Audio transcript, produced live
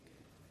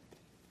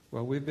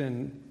Well, we've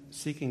been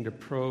seeking to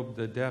probe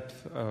the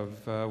depth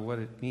of what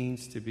it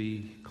means to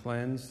be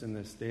cleansed in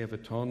this Day of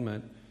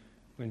Atonement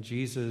when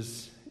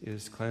Jesus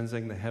is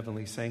cleansing the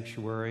heavenly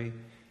sanctuary.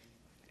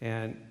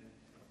 And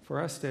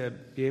for us to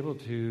be able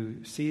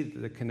to see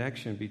the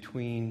connection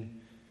between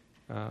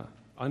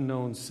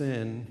unknown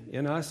sin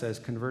in us as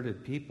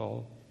converted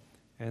people,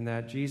 and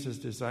that Jesus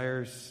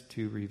desires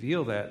to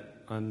reveal that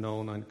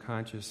unknown,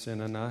 unconscious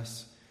sin in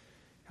us,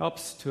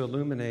 helps to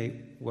illuminate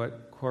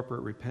what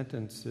corporate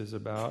repentance is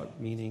about,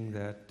 meaning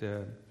that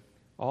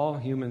all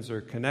humans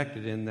are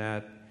connected in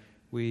that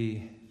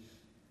we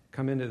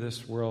come into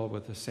this world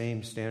with the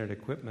same standard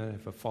equipment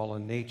of a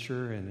fallen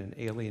nature and an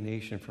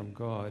alienation from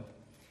God.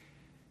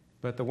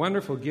 But the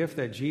wonderful gift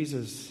that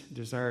Jesus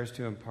desires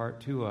to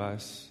impart to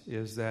us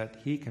is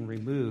that he can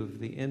remove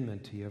the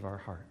enmity of our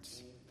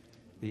hearts,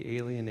 the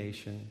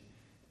alienation,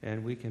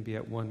 and we can be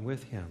at one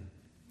with him.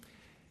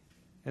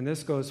 And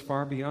this goes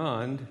far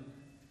beyond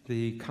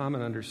the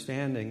common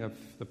understanding of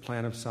the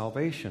plan of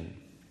salvation.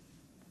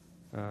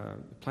 The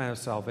plan of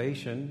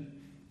salvation,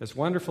 as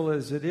wonderful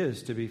as it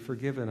is to be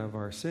forgiven of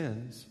our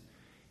sins,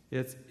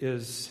 it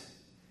is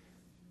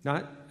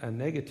not a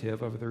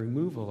negative of the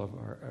removal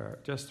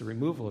of just the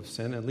removal of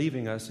sin and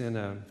leaving us in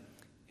an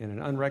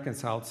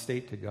unreconciled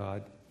state to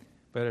God,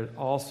 but it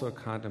also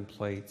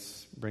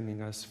contemplates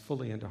bringing us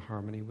fully into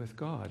harmony with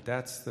God.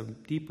 That's the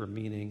deeper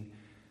meaning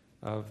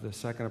of the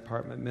second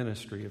apartment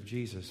ministry of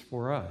Jesus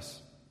for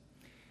us.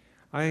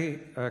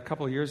 A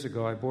couple of years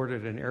ago, I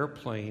boarded an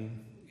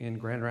airplane in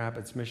Grand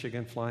Rapids,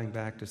 Michigan, flying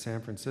back to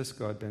San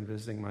Francisco. I'd been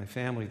visiting my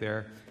family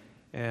there,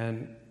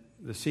 and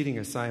the seating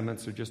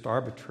assignments are just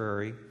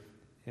arbitrary.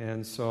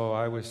 And so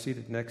I was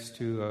seated next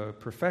to a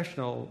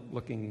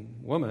professional-looking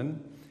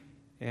woman,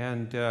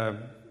 and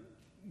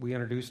we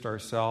introduced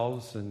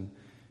ourselves, and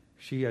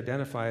she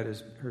identified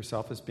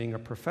herself as being a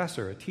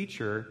professor, a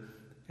teacher,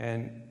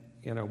 and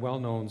in a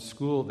well-known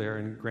school there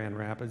in Grand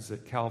Rapids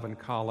at Calvin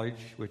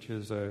College, which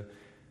is a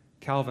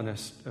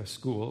Calvinist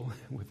school.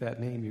 With that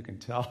name, you can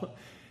tell.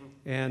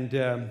 And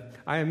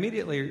I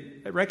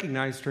immediately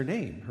recognized her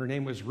name. Her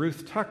name was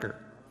Ruth Tucker.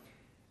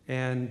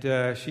 And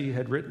she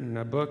had written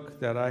a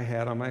book that I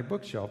had on my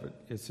bookshelf.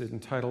 It's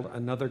entitled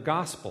Another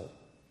Gospel.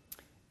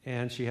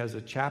 And she has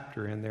a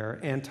chapter in there,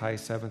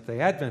 Anti-Seventh-day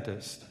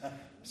Adventist.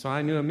 So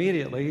I knew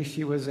immediately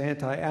she was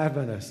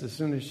anti-Adventist as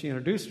soon as she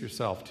introduced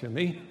herself to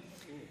me.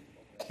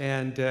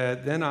 And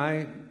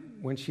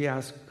when she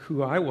asked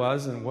who I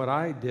was and what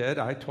I did,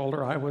 I told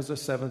her I was a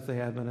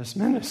Seventh-day Adventist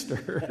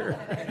minister.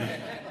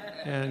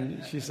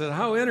 And she said,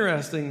 how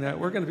interesting that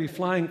we're going to be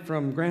flying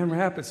from Grand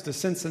Rapids to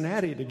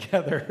Cincinnati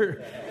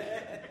together.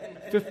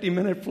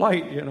 50-minute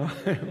flight, you know.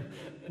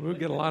 We'll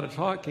get a lot of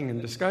talking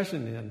and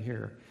discussion in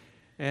here.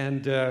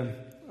 And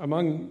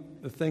among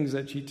the things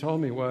that she told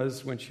me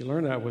was, when she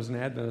learned I was an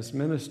Adventist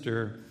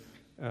minister,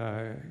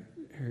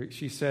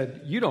 she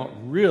said, you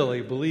don't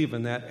really believe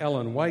in that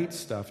Ellen White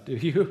stuff, do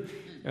you?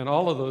 And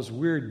all of those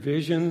weird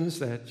visions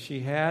that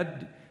she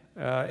had.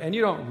 And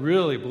you don't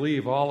really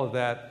believe all of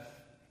that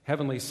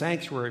heavenly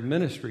sanctuary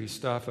ministry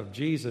stuff of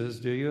Jesus,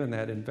 do you? And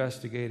that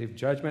investigative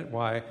judgment?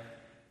 Why,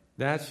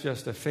 that's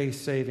just a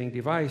faith-saving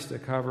device to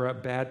cover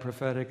up bad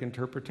prophetic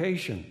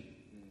interpretation.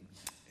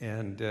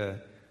 And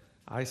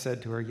I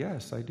said to her,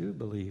 yes, I do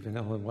believe in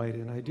Ellen White,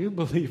 and I do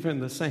believe in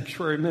the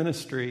sanctuary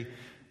ministry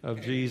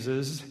of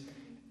Jesus.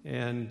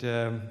 And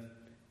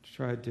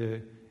tried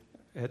to,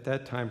 at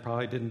that time,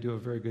 probably didn't do a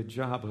very good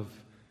job of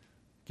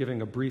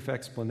giving a brief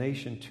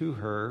explanation to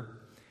her.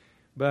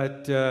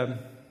 But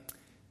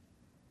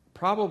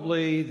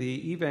probably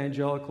the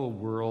evangelical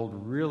world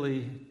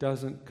really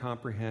doesn't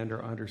comprehend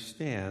or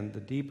understand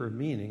the deeper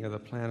meaning of the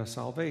plan of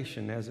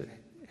salvation as it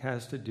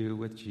has to do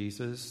with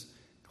Jesus'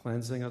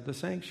 cleansing of the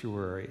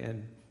sanctuary.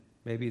 And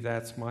maybe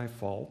that's my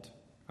fault.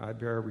 I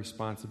bear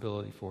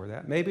responsibility for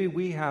that. Maybe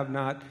we have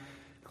not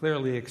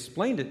clearly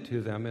explained it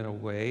to them in a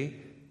way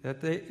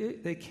that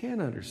they can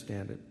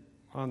understand it.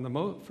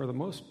 For the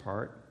most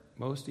part,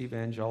 most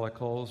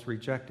evangelicals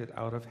reject it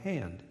out of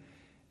hand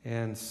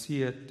and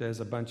see it as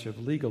a bunch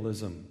of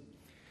legalism.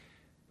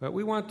 But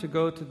we want to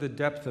go to the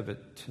depth of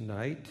it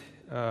tonight.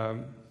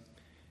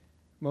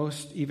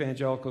 Most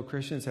evangelical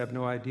Christians have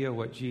no idea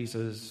what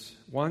Jesus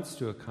wants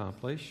to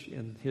accomplish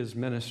in his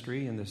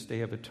ministry in this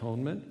Day of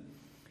Atonement.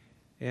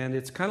 And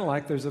it's kind of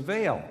like there's a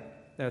veil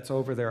that's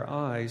over their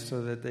eyes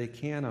so that they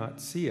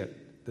cannot see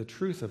it, the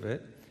truth of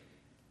it.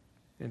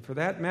 And for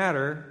that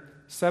matter,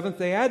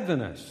 Seventh-day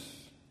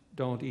Adventists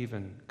don't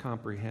even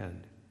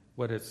comprehend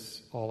what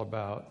it's all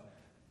about.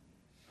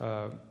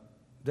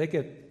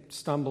 They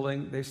stumble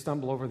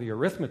over the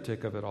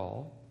arithmetic of it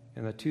all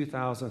in the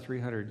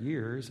 2,300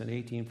 years in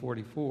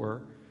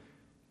 1844,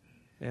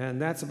 and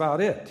that's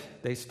about it.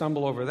 They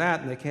stumble over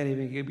that, and they can't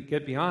even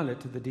get beyond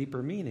it to the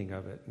deeper meaning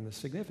of it and the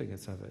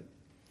significance of it.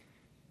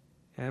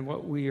 And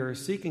what we are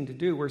seeking to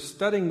do, we're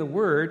studying the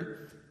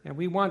Word, and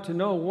we want to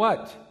know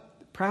what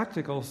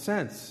practical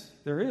sense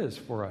there is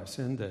for us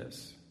in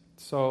this.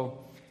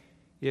 So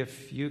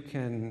if you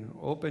can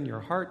open your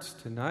hearts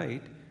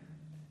tonight,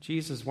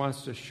 Jesus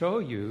wants to show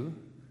you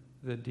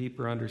the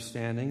deeper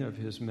understanding of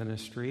his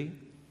ministry.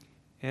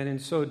 And in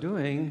so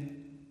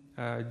doing,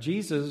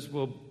 Jesus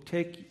will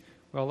take,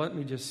 well, let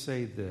me just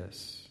say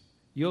this.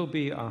 You'll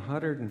be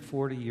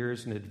 140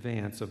 years in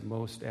advance of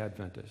most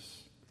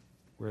Adventists,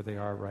 where they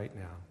are right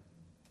now.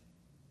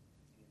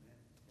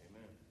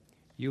 Amen.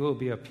 You will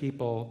be a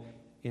people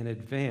in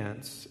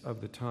advance of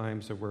the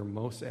times of where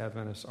most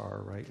Adventists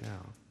are right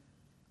now.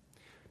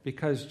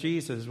 Because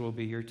Jesus will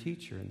be your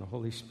teacher, and the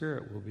Holy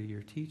Spirit will be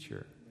your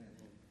teacher.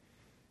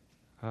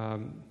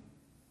 I'll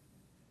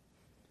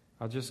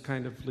just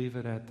kind of leave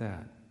it at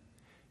that.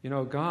 You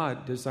know,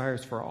 God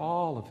desires for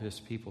all of his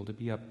people to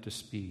be up to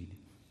speed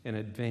and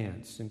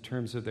advanced in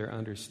terms of their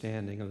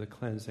understanding of the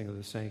cleansing of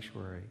the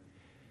sanctuary.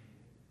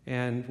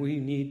 And we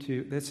need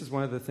to, this is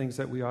one of the things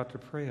that we ought to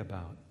pray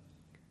about,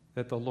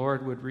 that the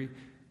Lord would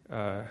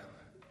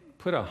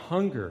put a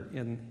hunger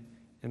in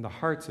the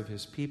hearts of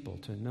his people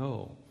to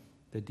know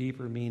the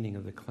deeper meaning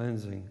of the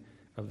cleansing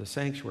of the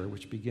sanctuary,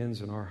 which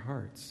begins in our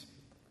hearts.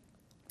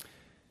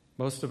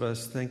 Most of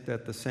us think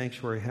that the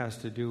sanctuary has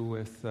to do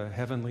with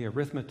heavenly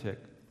arithmetic,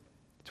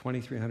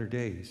 2,300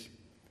 days.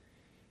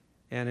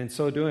 And in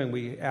so doing,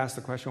 we ask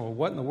the question, well,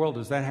 what in the world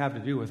does that have to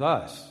do with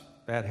us,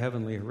 that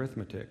heavenly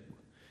arithmetic?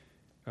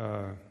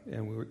 And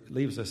it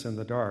leaves us in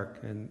the dark.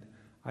 And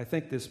I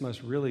think this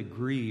must really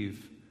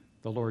grieve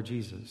the Lord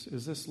Jesus.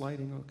 Is this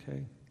lighting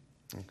okay?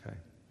 Okay.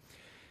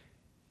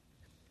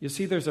 You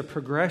see, there's a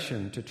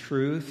progression to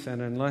truth,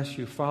 and unless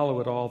you follow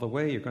it all the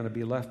way, you're going to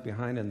be left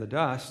behind in the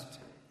dust.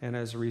 And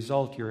as a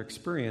result, your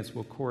experience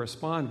will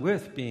correspond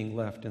with being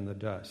left in the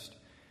dust.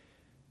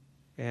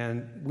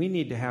 And we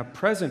need to have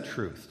present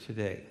truth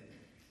today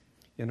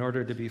in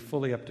order to be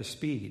fully up to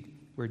speed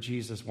where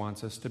Jesus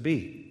wants us to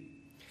be.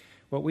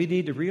 What we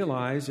need to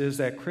realize is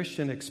that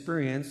Christian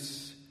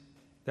experience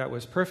that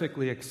was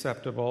perfectly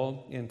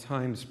acceptable in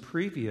times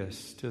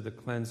previous to the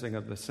cleansing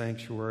of the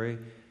sanctuary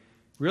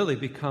really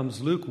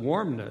becomes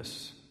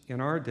lukewarmness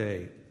in our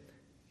day,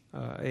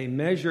 a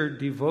measured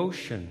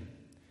devotion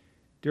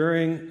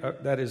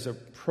that is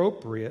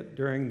appropriate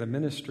during the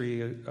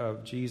ministry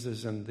of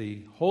Jesus in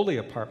the holy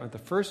apartment. The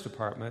first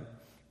apartment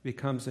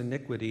becomes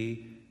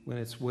iniquity when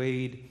it's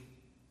weighed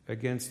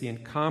against the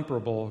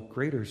incomparable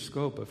greater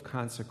scope of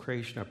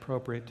consecration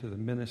appropriate to the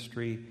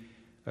ministry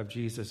of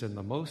Jesus in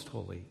the most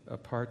holy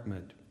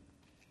apartment.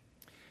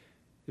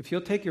 If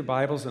you'll take your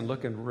Bibles and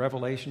look in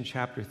Revelation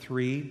chapter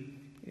 3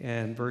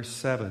 and verse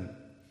 7.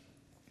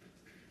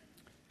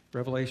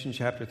 Revelation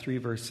chapter 3,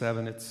 verse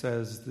 7, it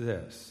says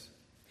this.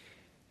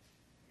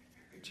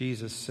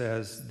 Jesus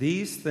says,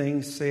 "These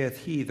things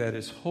saith he that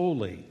is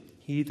holy,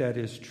 he that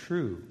is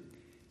true,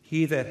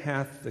 he that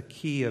hath the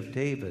key of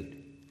David.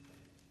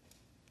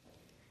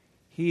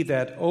 He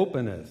that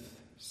openeth,"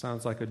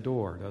 sounds like a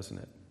door, doesn't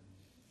it?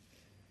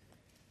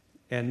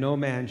 "And no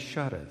man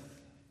shutteth."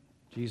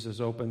 Jesus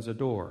opens a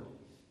door.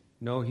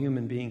 No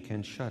human being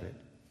can shut it.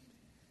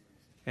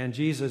 And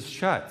Jesus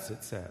shuts,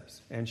 it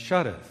says, and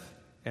shutteth,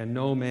 and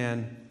no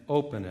man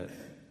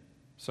openeth.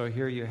 So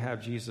here you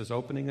have Jesus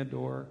opening a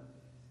door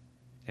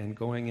and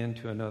going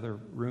into another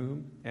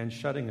room, and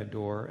shutting a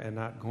door and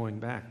not going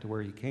back to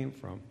where he came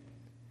from.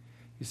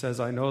 He says,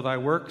 "I know thy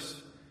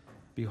works.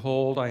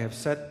 Behold, I have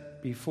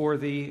set before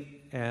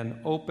thee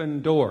an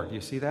open door." Do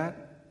you see that?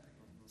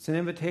 It's an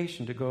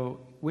invitation to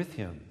go with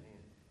him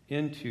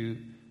into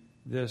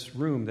this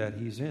room that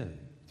he's in,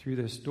 through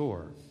this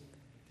door.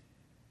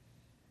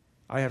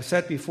 "I have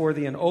set before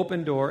thee an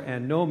open door,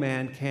 and no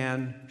man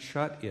can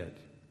shut it."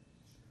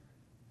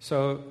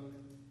 So,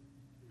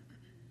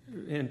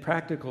 in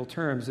practical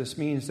terms, this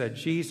means that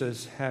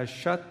Jesus has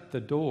shut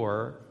the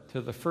door to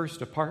the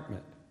first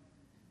apartment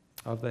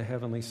of the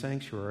heavenly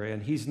sanctuary,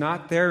 and he's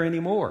not there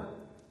anymore.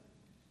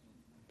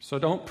 So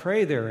don't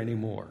pray there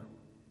anymore.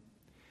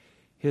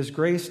 His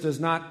grace does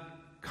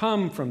not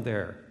come from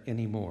there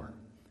anymore,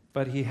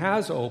 but he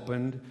has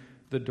opened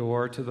the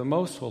door to the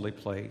most holy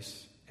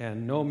place,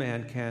 and no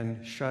man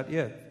can shut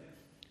it,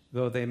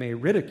 though they may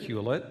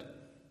ridicule it,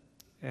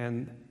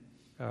 and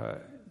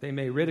they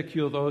may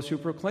ridicule those who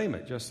proclaim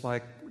it, just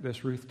like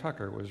this Ruth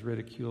Tucker was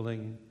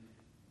ridiculing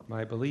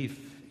my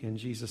belief in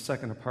Jesus'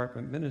 second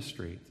apartment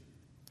ministry.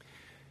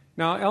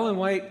 Now, Ellen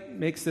White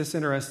makes this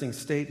interesting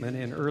statement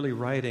in Early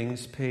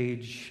Writings,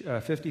 page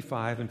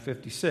 55 and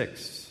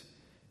 56.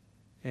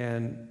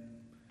 And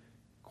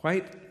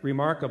quite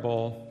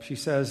remarkable, she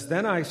says,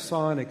 "Then I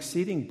saw an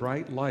exceeding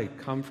bright light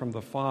come from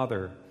the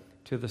Father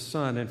to the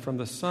Son, and from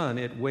the Son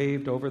it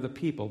waved over the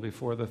people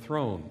before the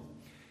throne.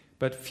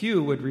 But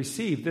few would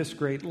receive this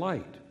great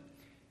light.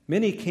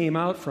 Many came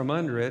out from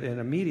under it and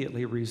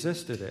immediately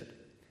resisted it.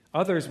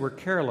 Others were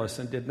careless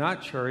and did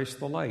not cherish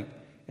the light,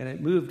 and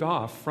it moved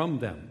off from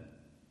them.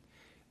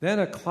 Then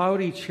a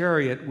cloudy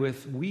chariot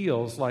with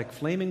wheels like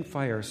flaming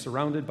fire,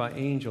 surrounded by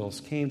angels,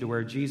 came to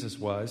where Jesus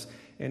was,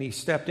 and he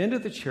stepped into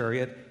the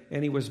chariot,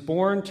 and he was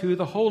borne to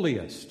the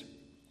holiest,"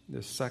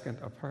 this second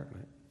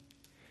apartment,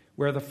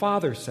 "where the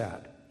Father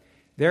sat.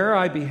 There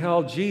I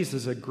beheld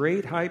Jesus, a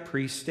great high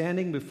priest,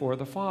 standing before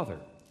the Father.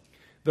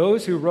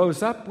 Those who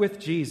rose up with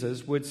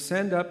Jesus would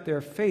send up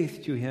their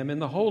faith to him in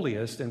the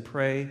holiest and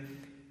pray,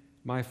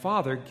 "My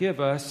Father, give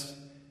us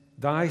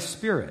thy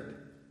Spirit."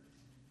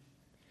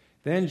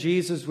 Then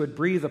Jesus would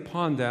breathe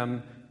upon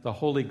them the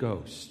Holy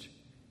Ghost.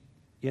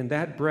 In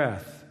that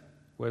breath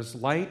was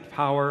light,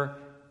 power,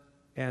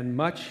 and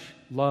much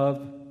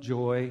love,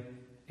 joy,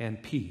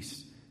 and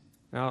peace.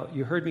 Now,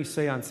 you heard me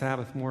say on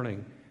Sabbath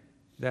morning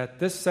that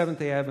this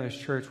Seventh-day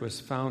Adventist church was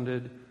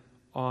founded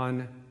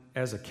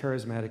as a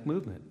charismatic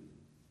movement.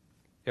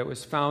 It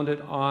was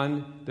founded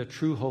on the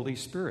true Holy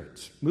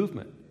Spirit's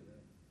movement.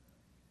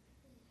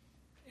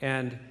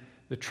 And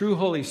the true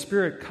Holy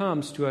Spirit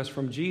comes to us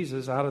from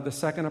Jesus out of the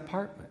second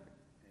apartment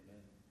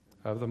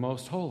of the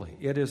Most Holy.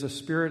 It is a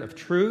spirit of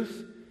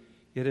truth.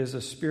 It is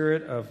a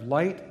spirit of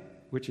light,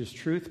 which is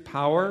truth,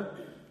 power,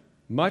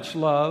 much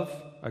love,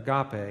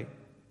 agape,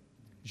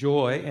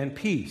 joy, and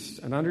peace.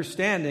 An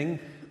understanding,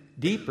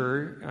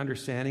 deeper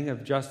understanding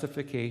of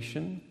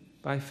justification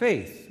by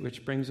faith,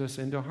 which brings us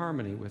into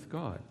harmony with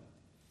God.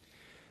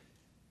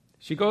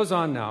 She goes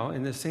on now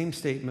in the same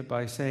statement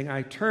by saying,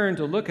 "I turned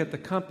to look at the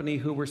company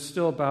who were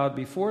still bowed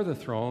before the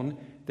throne.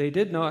 They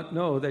did not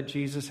know that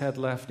Jesus had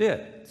left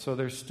it." So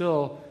their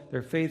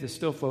faith is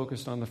still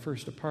focused on the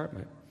first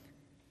apartment.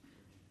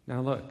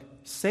 Now look,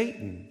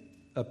 Satan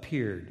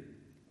appeared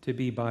to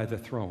be by the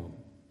throne,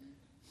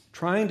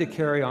 trying to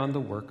carry on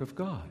the work of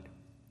God.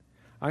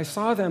 I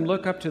saw them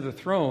look up to the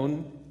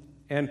throne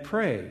and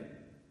pray,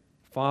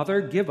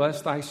 "Father, give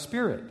us thy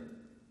Spirit."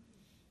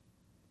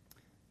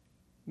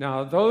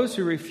 Now, those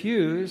who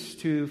refuse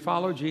to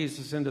follow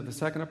Jesus into the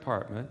second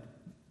apartment,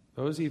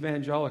 those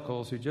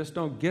evangelicals who just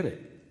don't get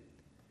it,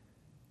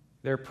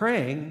 they're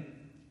praying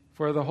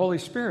for the Holy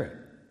Spirit.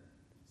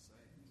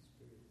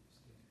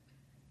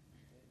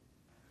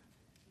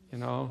 You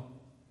know,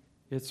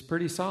 it's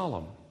pretty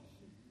solemn.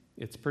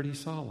 It's pretty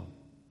solemn.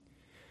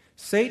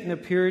 Satan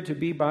appeared to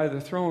be by the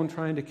throne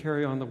trying to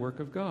carry on the work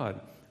of God.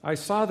 I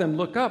saw them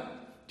look up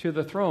to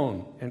the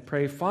throne and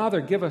pray, "Father,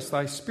 give us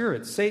thy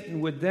Spirit."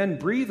 Satan would then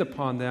breathe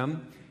upon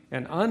them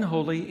an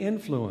unholy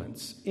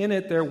influence. In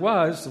it there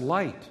was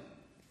light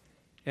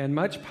and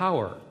much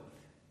power,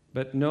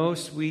 but no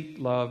sweet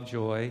love,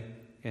 joy,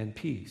 and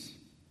peace.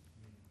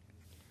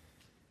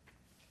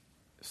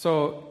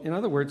 So, in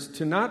other words,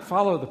 to not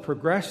follow the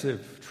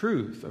progressive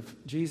truth of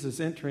Jesus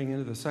entering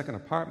into the second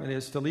apartment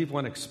is to leave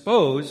one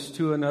exposed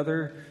to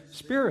another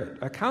spirit,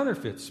 a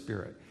counterfeit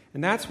spirit.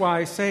 And that's why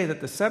I say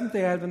that the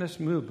Seventh-day Adventist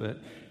movement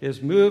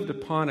is moved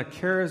upon a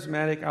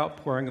charismatic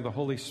outpouring of the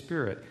Holy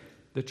Spirit,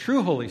 the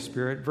true Holy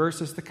Spirit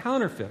versus the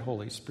counterfeit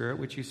Holy Spirit,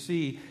 which you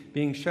see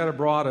being shed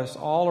abroad us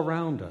all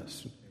around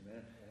us.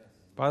 Amen.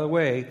 By the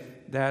way,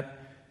 that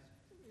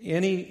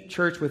any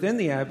church within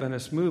the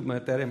Adventist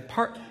movement that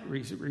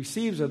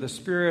receives of the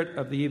spirit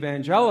of the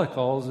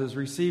evangelicals is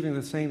receiving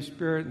the same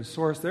spirit and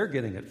source they're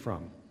getting it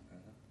from.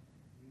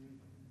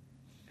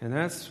 And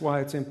that's why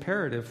it's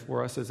imperative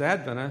for us as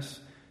Adventists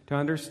to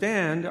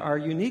understand our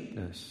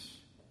uniqueness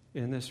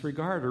in this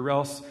regard, or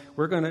else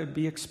we're going to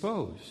be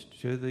exposed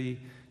to the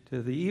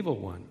evil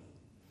one.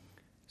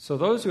 So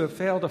those who have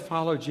failed to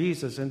follow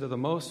Jesus into the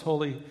most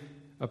holy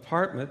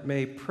apartment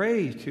may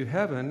pray to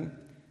heaven,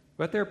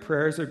 but their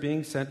prayers are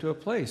being sent to a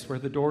place where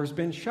the door has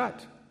been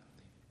shut,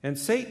 and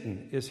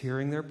Satan is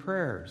hearing their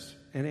prayers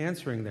and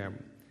answering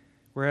them,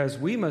 whereas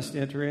we must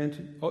enter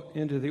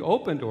into the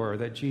open door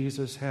that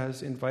Jesus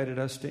has invited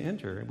us to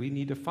enter, and we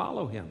need to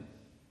follow him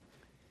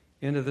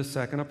into the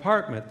second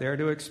apartment, there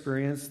to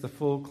experience the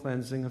full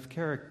cleansing of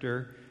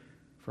character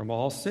from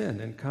all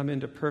sin and come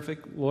into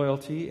perfect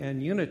loyalty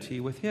and unity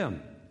with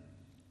him.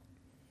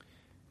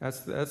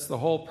 That's the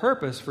whole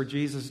purpose for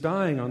Jesus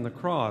dying on the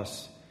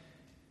cross.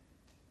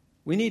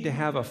 We need to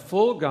have a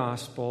full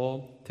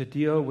gospel to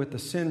deal with the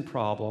sin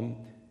problem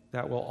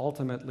that will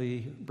ultimately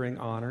bring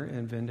honor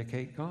and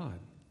vindicate God.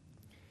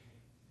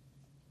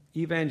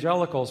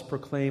 Evangelicals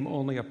proclaim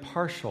only a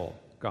partial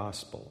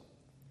gospel.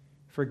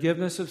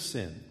 Forgiveness of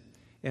sin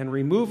and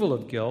removal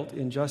of guilt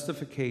in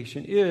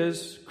justification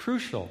is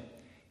crucial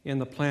in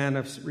the plan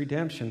of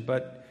redemption.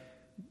 But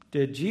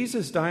did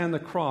Jesus die on the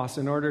cross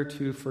in order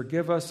to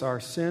forgive us our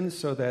sins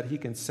so that he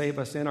can save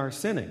us in our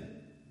sinning?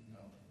 No.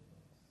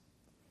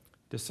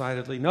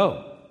 Decidedly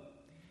no.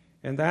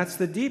 And that's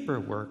the deeper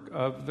work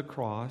of the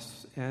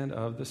cross and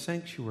of the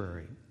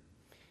sanctuary.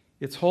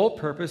 Its whole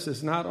purpose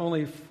is not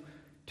only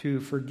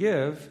to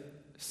forgive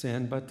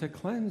sin, but to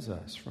cleanse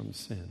us from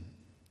sin.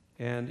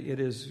 And it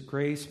is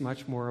grace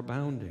much more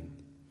abounding.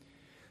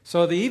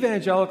 So the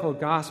evangelical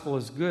gospel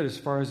is good as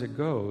far as it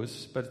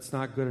goes, but it's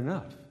not good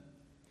enough.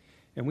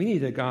 And we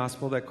need a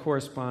gospel that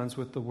corresponds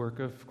with the work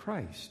of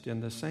Christ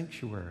in the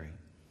sanctuary.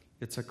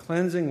 It's a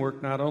cleansing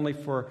work not only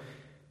for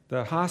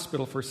the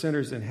hospital for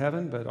sinners in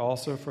heaven, but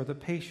also for the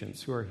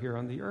patients who are here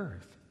on the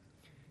earth.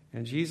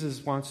 And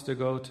Jesus wants to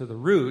go to the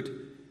root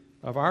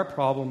of our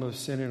problem of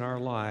sin in our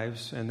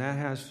lives, and that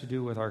has to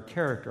do with our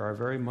character, our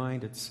very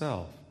mind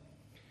itself.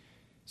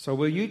 So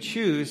will you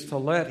choose to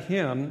let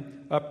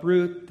him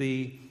uproot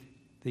the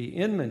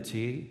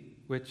enmity,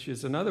 which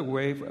is another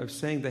way of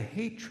saying the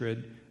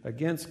hatred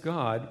against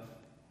God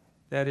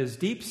that is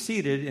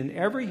deep-seated in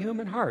every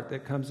human heart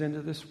that comes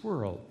into this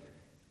world?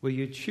 Will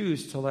you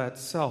choose to let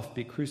self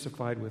be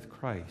crucified with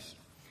Christ?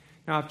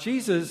 Now, if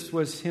Jesus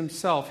was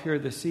himself here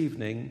this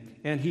evening,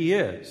 and he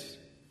is,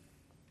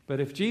 but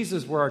if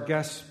Jesus were our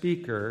guest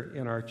speaker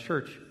in our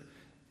church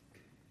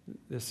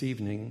this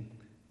evening,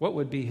 what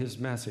would be his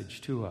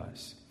message to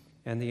us?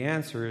 And the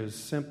answer is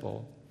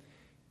simple.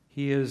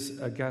 He is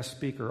a guest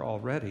speaker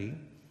already,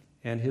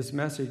 and his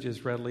message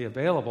is readily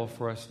available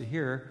for us to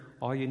hear.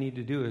 All you need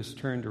to do is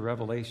turn to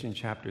Revelation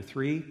chapter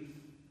 3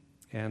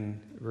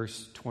 and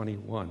verse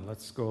 21.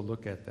 Let's go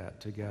look at that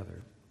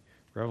together.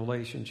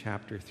 Revelation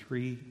chapter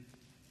 3.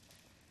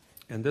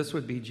 And this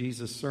would be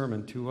Jesus'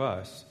 sermon to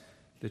us,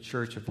 the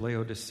church of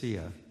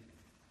Laodicea.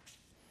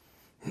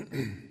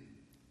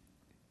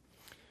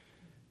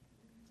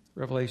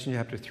 Revelation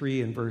chapter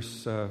 3 and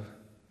verse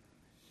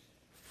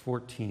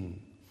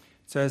 14.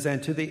 It says,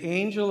 "And to the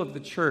angel of the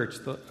church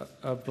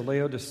of the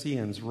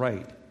Laodiceans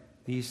write,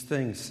 these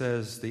things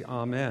says the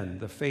Amen,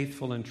 the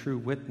faithful and true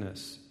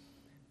witness,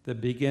 the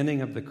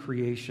beginning of the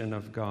creation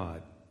of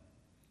God."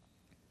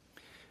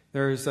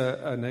 There is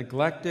a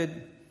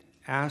neglected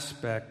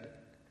aspect,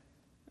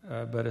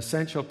 but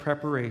essential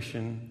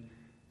preparation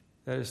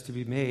that is to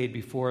be made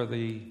before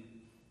the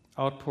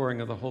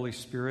outpouring of the Holy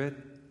Spirit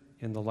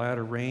in the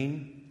latter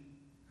rain.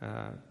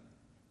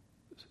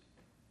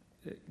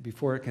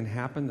 Before it can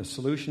happen, the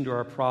solution to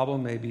our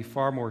problem may be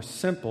far more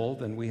simple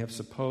than we have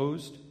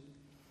supposed.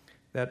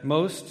 That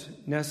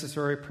most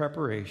necessary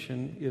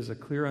preparation is a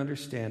clear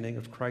understanding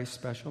of Christ's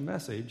special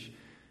message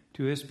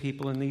to his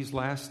people in these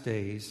last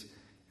days,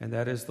 and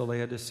that is the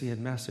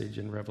Laodicean message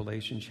in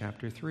Revelation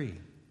chapter 3.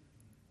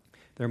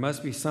 There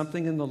must be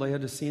something in the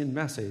Laodicean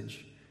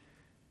message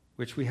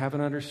which we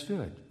haven't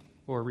understood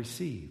or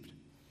received.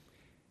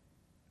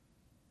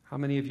 How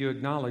many of you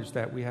acknowledge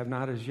that we have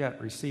not as yet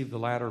received the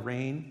latter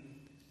rain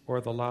or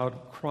the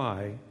loud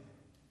cry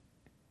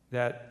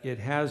that it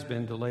has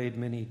been delayed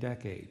many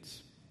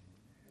decades?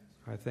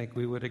 I think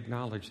we would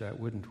acknowledge that,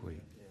 wouldn't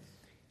we?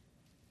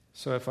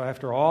 So if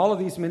after all of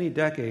these many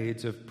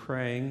decades of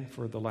praying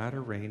for the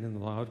latter rain and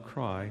the loud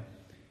cry,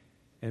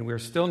 and we're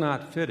still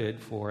not fitted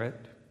for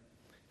it,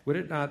 would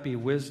it not be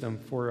wisdom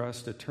for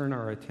us to turn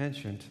our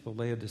attention to the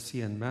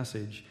Laodicean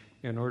message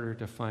in order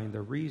to find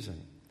the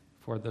reason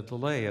for the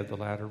delay of the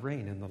latter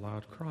rain and the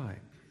loud cry?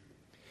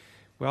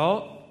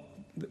 Well,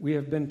 we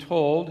have been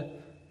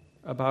told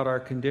about our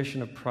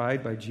condition of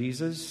pride by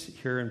Jesus.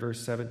 Here in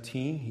verse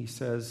 17, he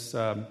says,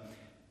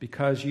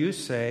 because you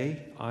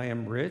say, I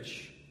am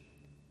rich,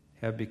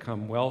 have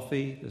become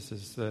wealthy, this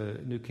is the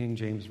New King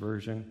James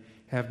Version,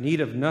 have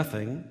need of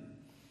nothing,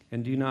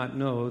 and do not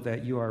know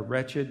that you are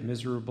wretched,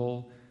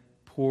 miserable,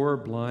 poor,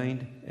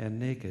 blind, and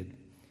naked.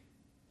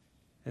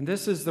 And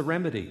this is the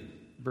remedy.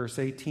 Verse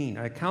 18,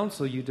 I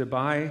counsel you to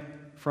buy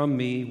from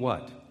me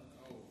what?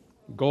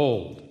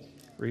 Gold,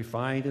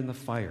 refined in the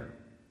fire,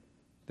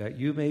 that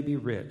you may be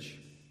rich.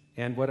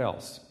 And what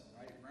else?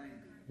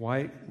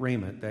 White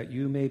raiment, that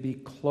you may be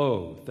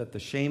clothed, that the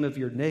shame of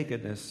your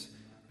nakedness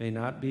may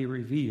not be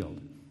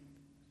revealed.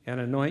 And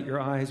anoint your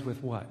eyes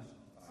with what?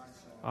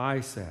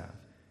 Eye salve,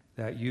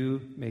 that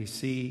you may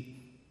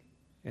see.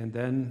 And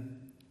then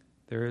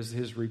there is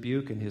his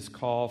rebuke and his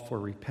call for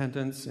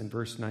repentance in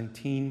verse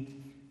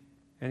 19.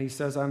 And he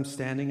says, I'm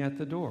standing at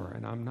the door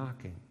and I'm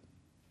knocking.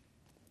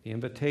 The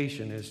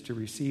invitation is to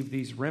receive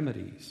these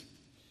remedies.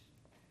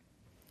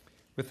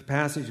 With the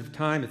passage of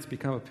time, it's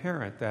become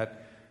apparent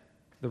that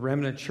the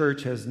remnant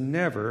church has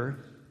never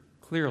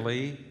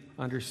clearly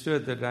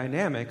understood the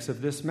dynamics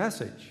of this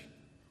message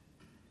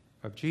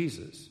of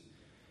Jesus.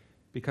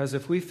 Because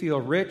if we feel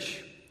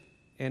rich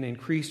and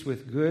increased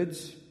with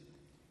goods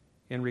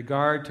in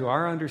regard to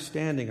our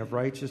understanding of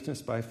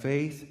righteousness by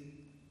faith,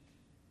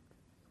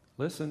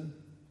 listen,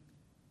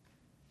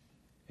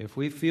 if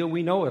we feel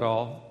we know it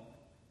all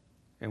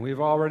and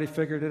we've already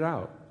figured it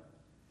out,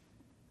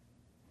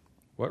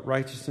 what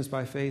righteousness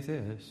by faith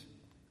is,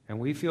 and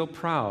we feel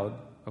proud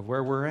of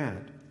where we're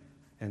at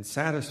and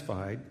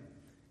satisfied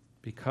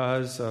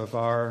because of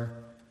our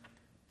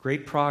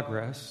great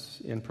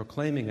progress in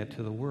proclaiming it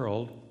to the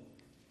world,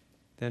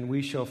 then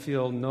we shall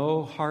feel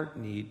no heart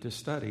need to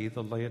study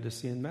the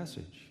Laodicean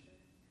message.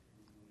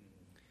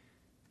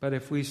 But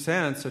if we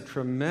sense a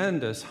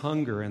tremendous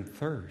hunger and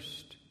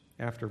thirst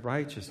after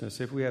righteousness,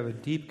 if we have a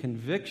deep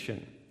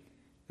conviction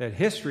that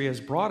history has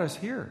brought us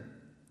here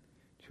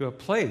to a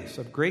place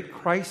of great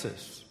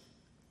crisis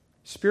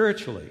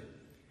spiritually,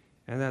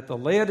 and that the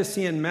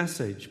Laodicean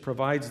message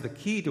provides the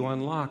key to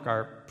unlock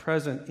our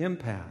present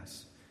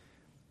impasse,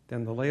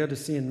 then the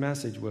Laodicean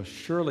message will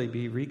surely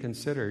be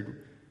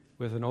reconsidered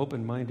with an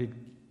open-minded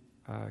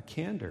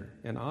candor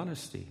and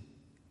honesty.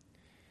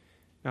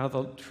 Now,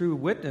 the true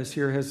witness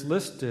here has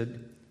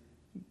listed,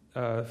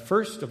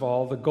 first of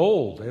all, the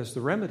gold as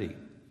the remedy.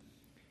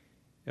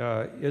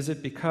 Is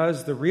it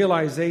because the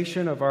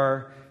realization of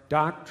our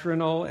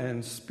doctrinal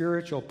and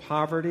spiritual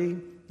poverty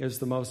is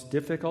the most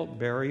difficult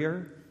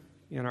barrier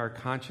in our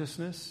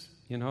consciousness?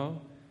 You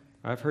know,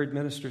 I've heard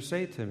ministers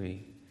say to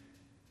me,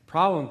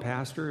 problem,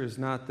 Pastor, is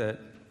not that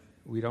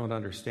we don't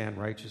understand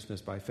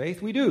righteousness by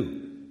faith. We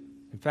do.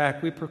 In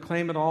fact, we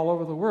proclaim it all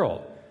over the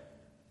world.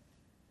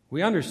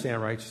 We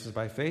understand righteousness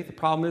by faith. The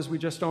problem is we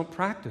just don't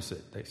practice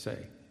it, they say.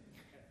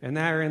 And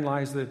therein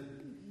lies the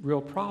real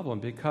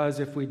problem, because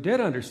if we did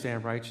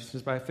understand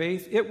righteousness by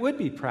faith, it would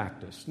be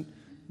practiced.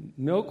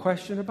 No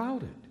question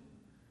about it.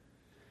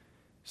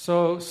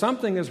 So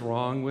something is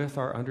wrong with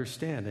our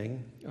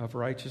understanding of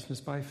righteousness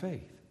by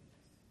faith.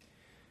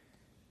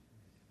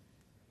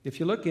 If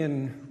you look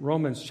in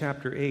Romans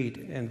chapter 8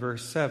 and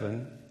verse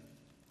 7,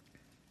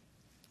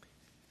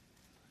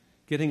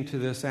 getting to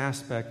this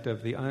aspect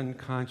of the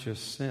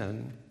unconscious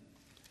sin,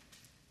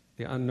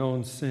 the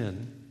unknown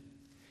sin,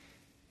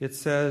 it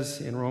says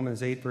in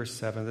Romans 8 verse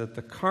 7 that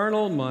the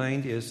carnal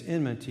mind is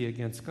enmity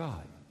against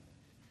God.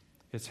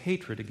 It's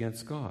hatred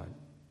against God.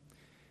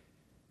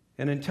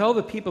 And until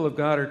the people of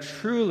God are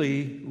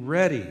truly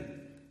ready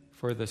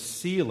for the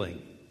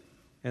sealing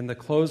and the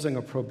closing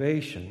of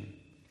probation,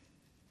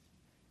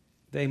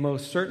 they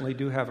most certainly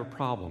do have a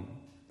problem.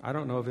 I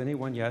don't know of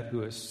anyone yet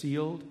who is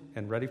sealed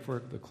and ready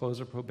for the close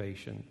of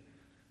probation.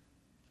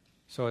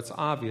 So it's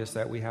obvious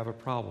that we have a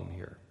problem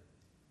here,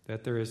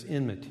 that there is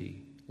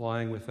enmity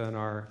lying within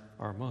our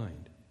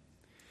mind.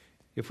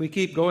 If we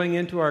keep going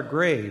into our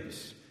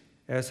graves,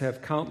 as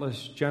have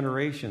countless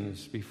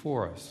generations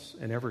before us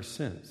and ever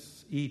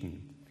since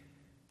Eden,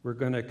 we're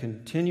going to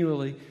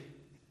continually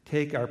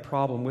take our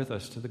problem with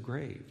us to the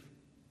grave.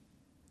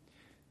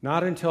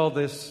 Not until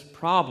this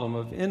problem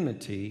of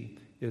enmity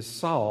is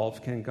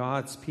solved can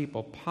God's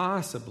people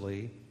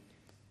possibly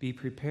be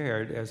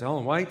prepared, as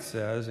Ellen White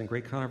says in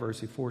Great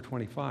Controversy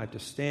 425, to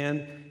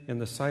stand in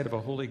the sight of a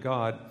holy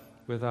God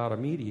without a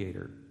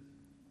mediator.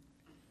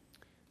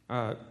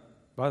 By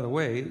the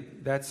way,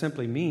 that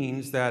simply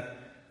means that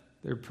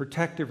the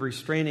protective,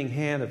 restraining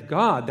hand of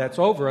God that's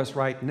over us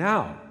right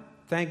now.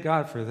 Thank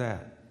God for that.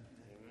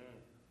 Amen.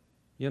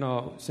 You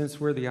know, since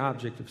we're the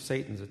object of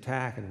Satan's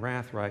attack and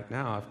wrath right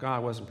now, if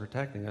God wasn't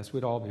protecting us,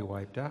 we'd all be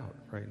wiped out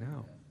right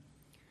now.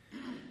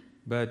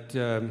 But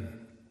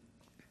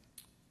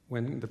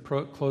when the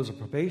close of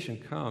probation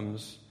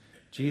comes,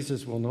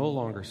 Jesus will no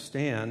longer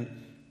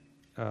stand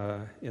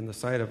in the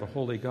sight of a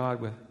holy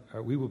God.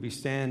 We will be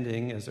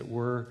standing, as it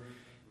were,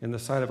 in the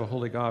sight of a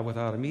holy God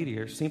without a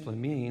mediator. It simply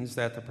means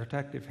that the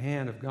protective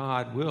hand of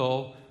God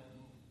will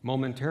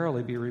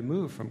momentarily be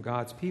removed from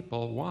God's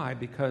people. Why?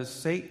 Because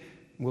Satan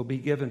will be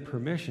given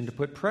permission to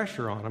put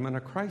pressure on them in a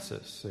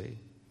crisis, see?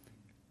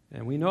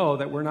 And we know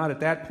that we're not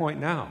at that point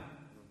now.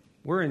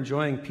 We're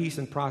enjoying peace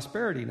and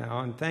prosperity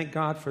now, and thank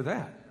God for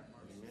that.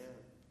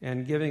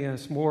 And giving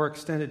us more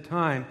extended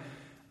time.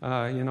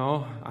 I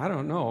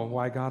don't know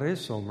why God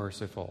is so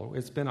merciful.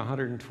 It's been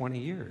 120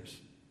 years,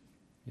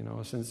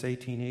 since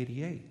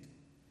 1888.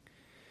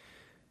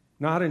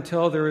 Not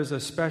until there is a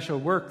special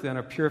work, then,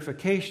 of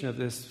purification of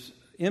this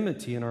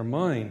enmity in our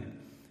mind,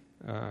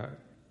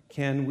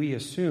 can we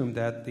assume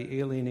that the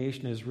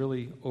alienation is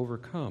really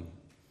overcome.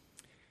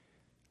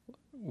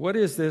 What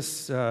is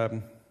this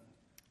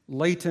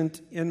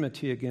latent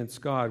enmity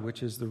against God,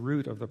 which is the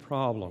root of the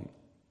problem?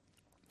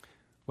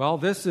 Well,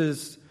 this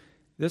is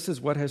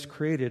what has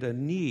created a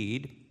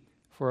need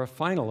for a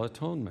final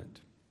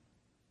atonement.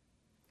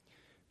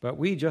 But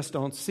we just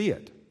don't see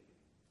it.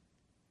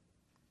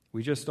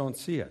 We just don't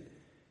see it.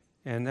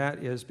 And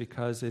that is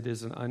because it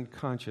is an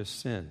unconscious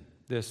sin.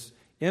 This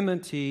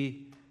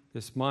enmity,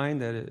 this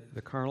mind,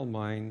 the carnal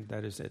mind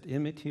that is at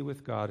enmity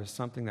with God, is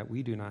something that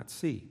we do not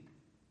see.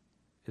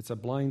 It's a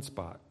blind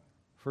spot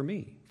for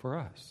me, for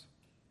us.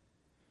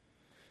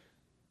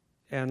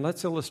 And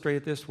let's illustrate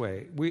it this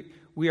way.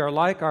 We are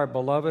like our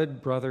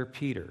beloved brother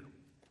Peter.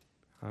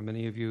 How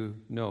many of you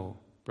know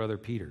Brother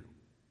Peter,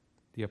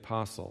 the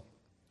apostle?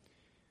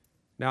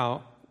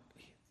 Now,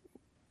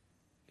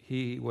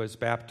 he was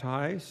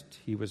baptized.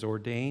 He was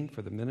ordained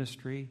for the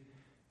ministry.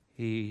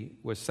 He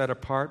was set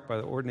apart by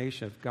the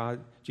ordination of God,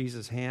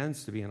 Jesus'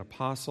 hands, to be an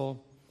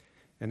apostle.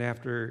 And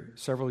after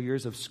several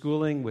years of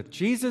schooling with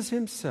Jesus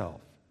himself,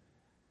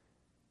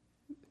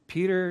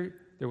 Peter,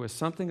 there was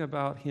something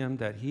about him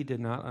that he did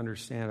not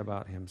understand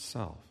about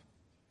himself.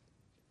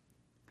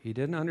 He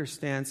didn't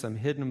understand some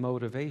hidden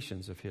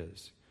motivations of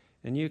his.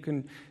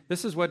 And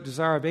this is what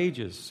Desire of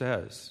Ages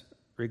says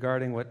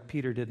regarding what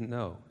Peter didn't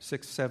know.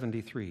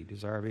 673,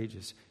 Desire of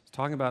Ages. It's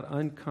talking about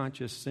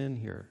unconscious sin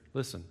here.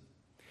 Listen.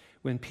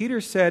 When Peter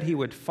said he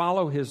would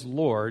follow his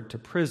Lord to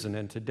prison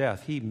and to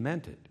death, he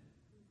meant it.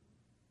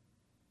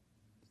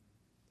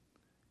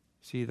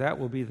 See, that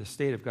will be the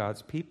state of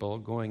God's people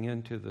going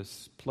into the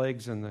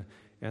plagues and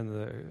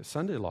the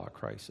Sunday law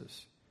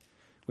crisis.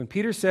 When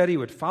Peter said he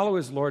would follow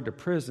his Lord to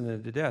prison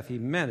and to death, he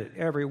meant it,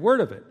 every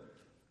word of it.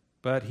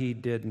 But he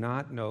did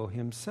not know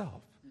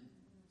himself.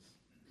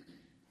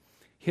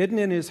 Hidden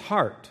in his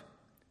heart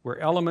were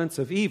elements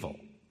of evil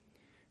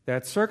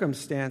that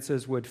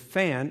circumstances would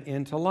fan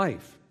into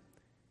life.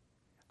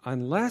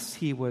 Unless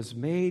he was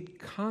made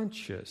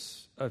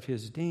conscious of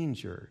his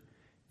danger,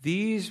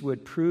 these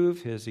would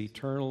prove his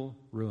eternal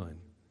ruin.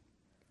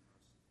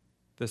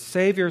 The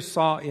Savior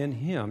saw in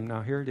him,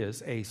 now here it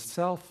is, a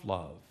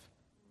self-love.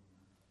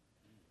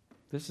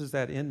 This is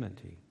that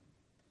enmity.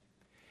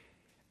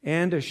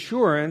 And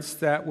assurance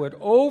that would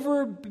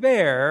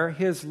overbear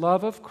his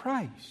love of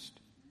Christ.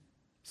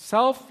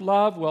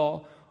 Self-love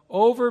will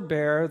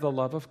overbear the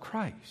love of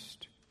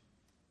Christ.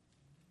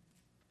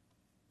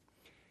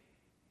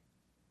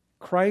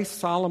 Christ's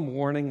solemn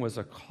warning was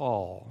a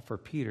call for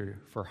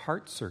Peter for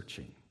heart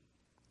searching.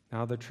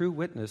 Now, the true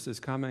witness is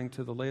coming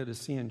to the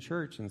Laodicean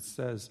church and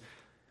says,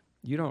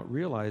 you don't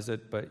realize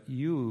it, but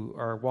you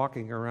are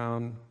walking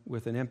around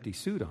with an empty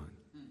suit on.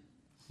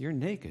 You're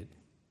naked.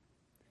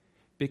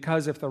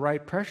 Because if the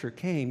right pressure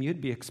came, you'd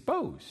be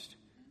exposed.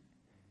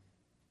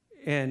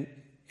 And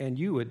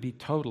you would be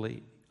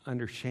totally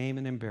under shame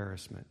and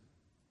embarrassment.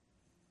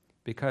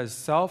 Because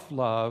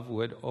self-love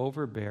would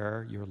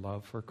overbear your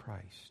love for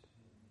Christ.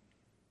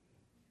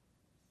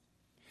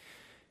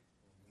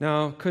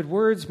 Now, could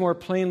words more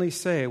plainly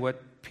say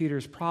what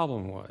Peter's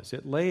problem was?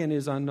 It lay in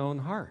his unknown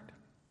heart.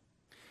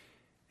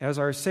 As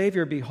our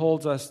Savior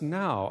beholds us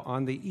now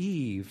on the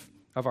eve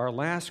of our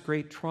last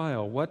great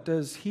trial, what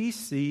does he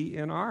see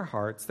in our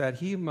hearts that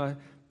he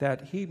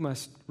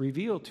must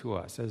reveal to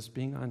us as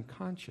being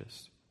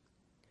unconscious?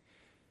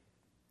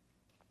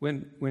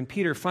 When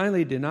Peter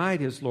finally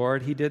denied his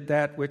Lord, he did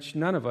that which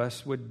none of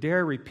us would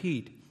dare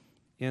repeat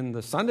in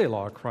the Sunday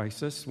law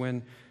crisis,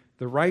 when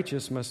the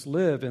righteous must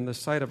live in the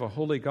sight of a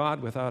holy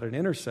God without an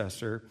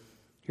intercessor.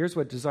 Here's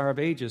what Desire of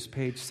Ages,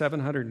 page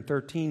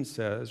 713,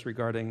 says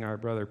regarding our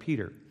brother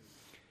Peter.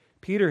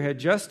 Peter had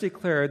just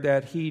declared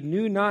that he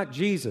knew not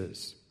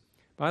Jesus.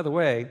 By the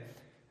way,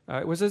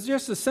 it was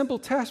just a simple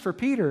test for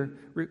Peter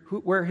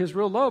where his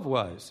real love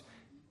was.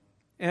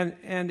 And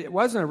it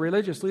wasn't a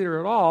religious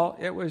leader at all.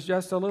 It was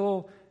just a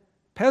little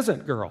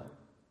peasant girl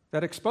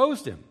that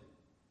exposed him.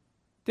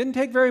 Didn't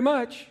take very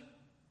much.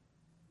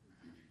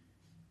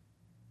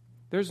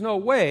 There's no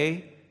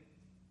way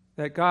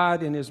that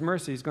God in his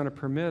mercy is going to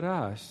permit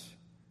us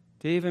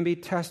to even be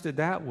tested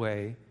that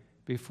way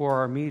before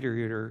our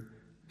mediator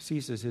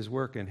ceases his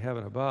work in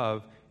heaven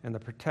above and the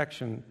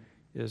protection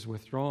is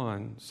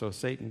withdrawn so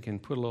Satan can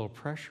put a little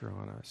pressure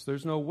on us.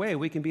 There's no way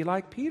we can be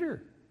like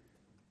Peter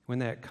when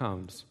that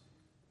comes.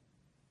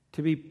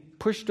 To be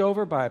pushed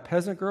over by a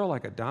peasant girl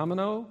like a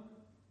domino,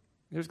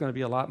 there's going to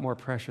be a lot more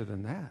pressure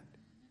than that.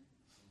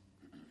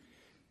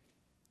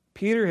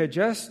 Peter had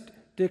just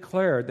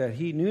declared that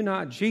he knew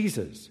not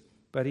Jesus,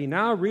 but he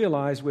now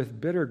realized with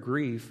bitter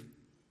grief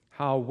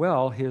how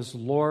well his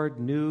Lord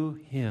knew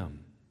him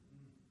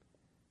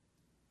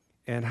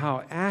and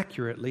how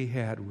accurately he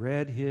had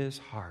read his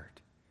heart,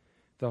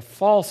 the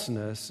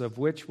falseness of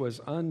which was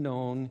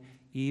unknown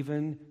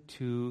even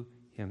to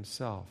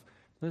himself.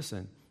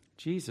 Listen,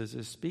 Jesus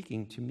is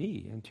speaking to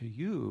me and to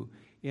you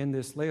in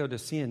this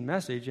Laodicean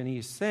message, and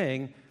he's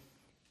saying,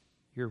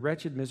 you're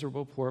wretched,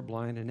 miserable, poor,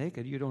 blind, and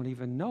naked. You don't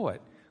even know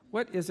it.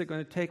 What is it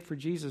going to take for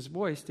Jesus'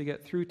 voice to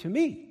get through to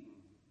me?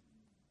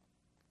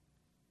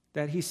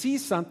 That he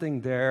sees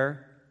something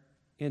there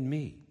in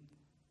me.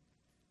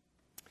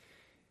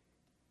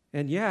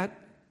 And yet,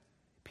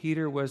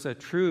 Peter was a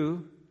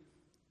true,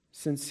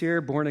 sincere,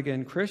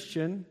 born-again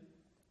Christian.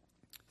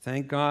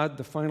 Thank God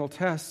the final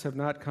tests have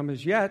not come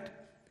as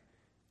yet.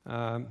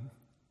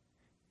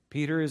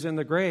 Peter is in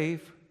the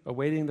grave,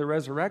 awaiting the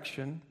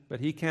resurrection, but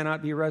he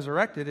cannot be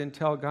resurrected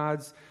until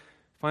God's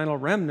final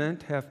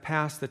remnant have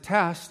passed the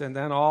test, and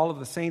then all of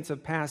the saints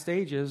of past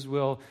ages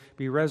will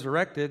be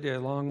resurrected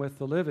along with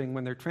the living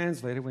when they're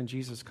translated, when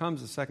Jesus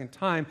comes the second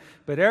time.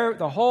 But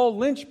the whole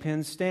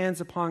linchpin stands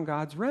upon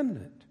God's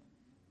remnant,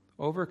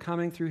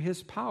 overcoming through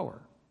his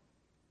power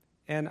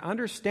and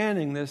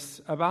understanding this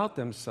about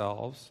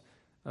themselves,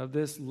 of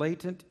this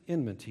latent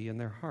enmity in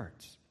their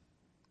hearts.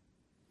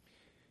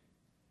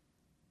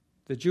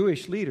 The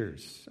Jewish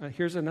leaders,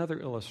 here's another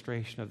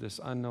illustration of this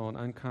unknown,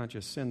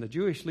 unconscious sin. The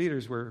Jewish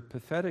leaders were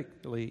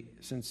pathetically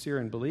sincere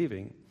in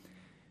believing.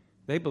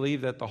 They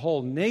believed that the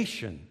whole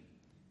nation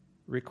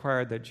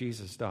required that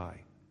Jesus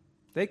die.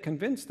 They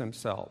convinced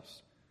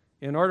themselves,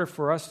 in order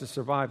for us to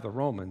survive the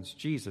Romans,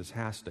 Jesus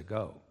has to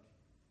go.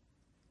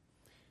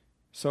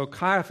 So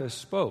Caiaphas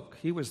spoke.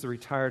 He was the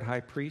retired high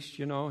priest,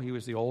 you know. He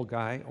was the old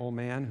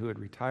man who had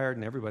retired,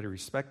 and everybody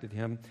respected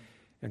him.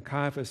 And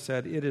Caiaphas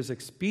said, it is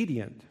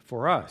expedient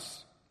for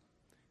us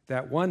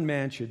that one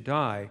man should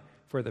die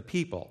for the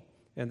people,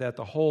 and that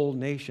the whole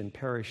nation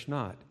perish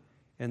not.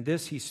 And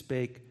this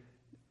spake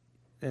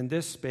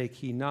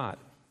he not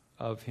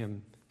of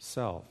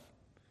himself.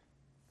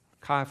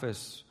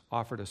 Caiaphas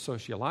offered a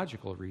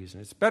sociological reason.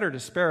 It's better to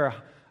spare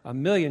a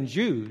million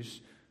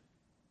Jews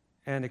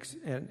and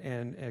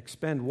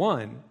expend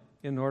one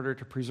in order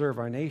to preserve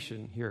our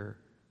nation here.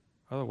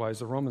 Otherwise,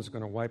 the Romans are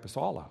going to wipe us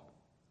all out.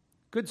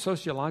 Good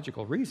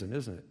sociological reason,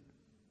 isn't it?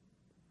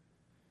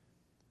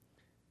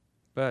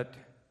 But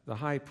the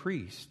high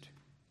priest,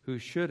 who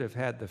should have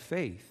had the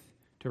faith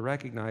to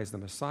recognize the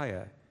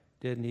Messiah,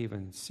 didn't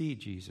even see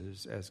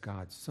Jesus as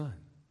God's Son.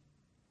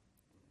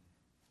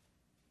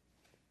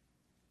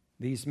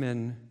 These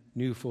men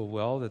knew full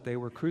well that they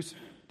were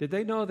crucified. Did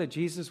they know that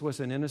Jesus was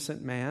an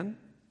innocent man?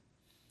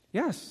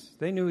 Yes,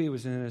 they knew he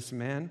was an innocent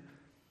man.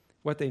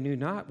 What they knew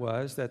not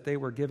was that they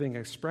were giving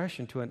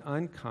expression to an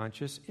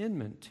unconscious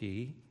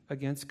enmity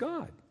against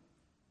God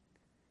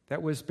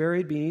that was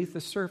buried beneath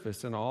the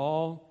surface in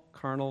all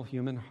carnal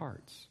human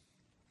hearts.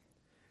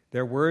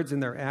 Their words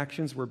and their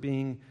actions were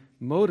being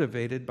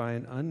motivated by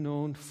an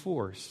unknown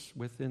force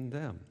within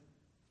them.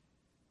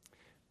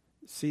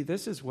 See,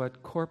 this is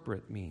what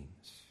corporate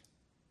means.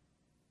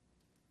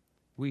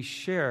 We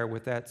share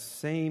with that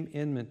same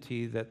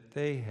enmity that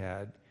they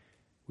had.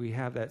 We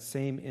have that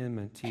same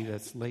enmity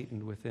that's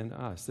latent within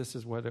us. This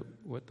is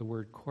what the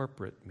word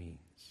corporate means.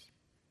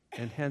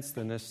 And hence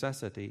the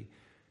necessity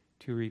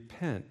to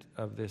repent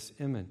of this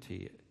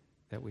enmity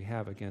that we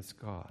have against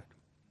God.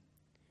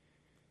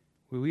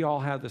 We all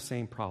have the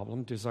same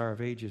problem. Desire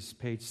of Ages,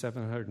 page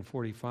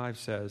 745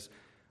 says,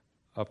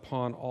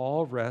 upon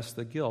all rests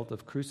the guilt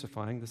of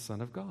crucifying the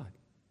Son of God.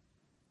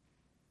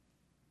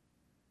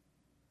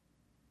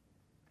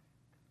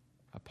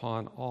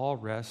 Upon all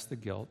rests the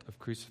guilt of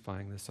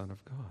crucifying the Son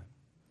of God.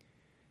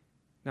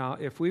 Now,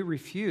 if we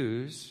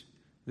refuse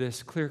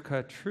this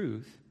clear-cut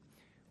truth,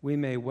 we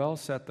may well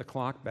set the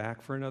clock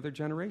back for another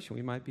generation.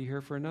 We might be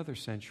here for another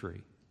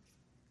century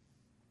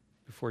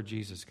before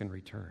Jesus can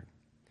return.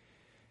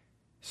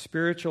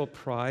 Spiritual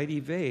pride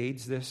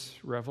evades this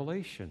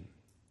revelation.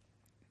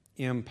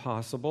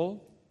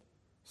 Impossible.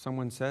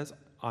 Someone says,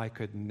 I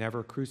could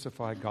never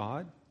crucify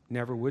God,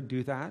 never would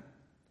do that.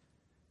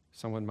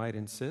 Someone might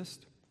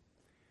insist.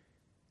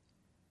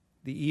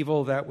 The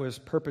evil that was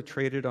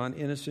perpetrated on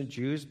innocent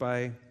Jews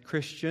by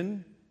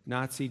Christian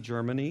Nazi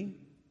Germany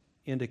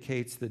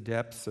indicates the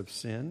depths of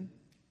sin.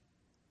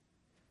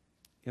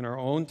 In our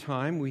own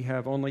time, we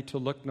have only to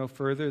look no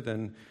further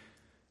than,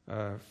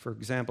 for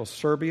example,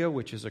 Serbia,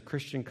 which is a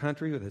Christian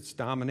country that's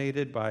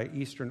dominated by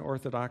Eastern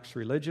Orthodox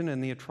religion,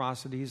 and the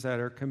atrocities that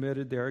are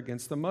committed there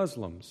against the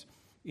Muslims.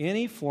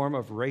 Any form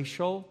of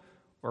racial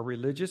or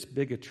religious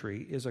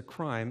bigotry is a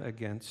crime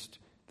against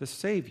the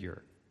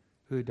Savior,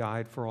 who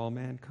died for all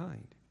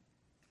mankind.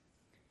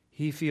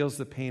 He feels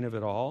the pain of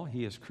it all.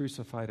 He is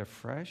crucified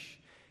afresh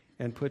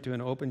and put to an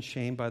open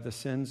shame by the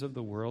sins of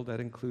the world that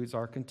includes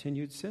our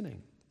continued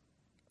sinning.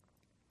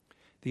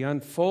 The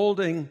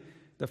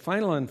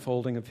final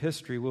unfolding of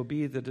history will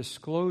be the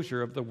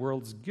disclosure of the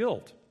world's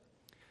guilt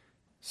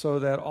so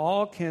that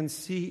all can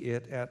see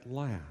it at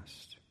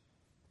last.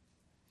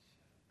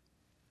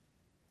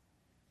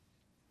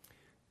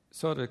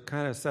 So to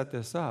kind of set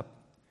this up,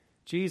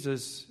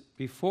 Jesus,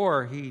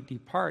 before he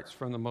departs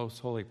from the most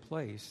holy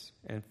place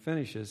and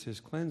finishes his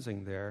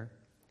cleansing there,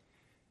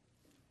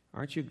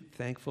 aren't you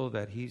thankful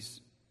that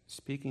he's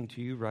speaking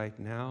to you right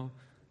now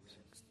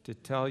to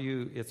tell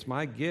you it's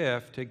my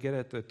gift to get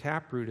at the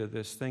taproot of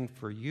this thing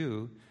for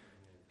you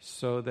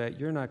so that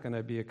you're not going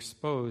to be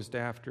exposed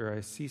after I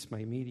cease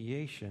my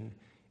mediation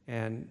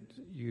and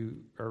you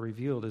are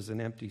revealed as an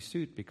empty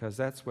suit, because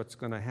that's what's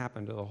going to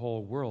happen to the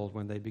whole world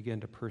when they begin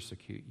to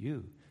persecute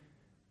you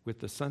with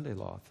the Sunday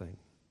law thing.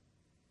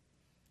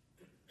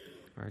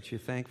 Aren't you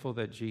thankful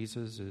that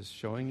Jesus is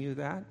showing you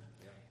that?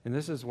 And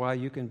this is why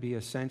you can be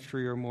a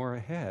century or more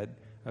ahead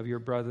of your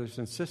brothers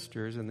and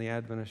sisters in the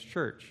Adventist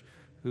church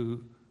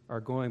who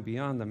are going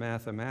beyond the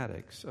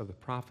mathematics of the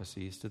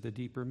prophecies to the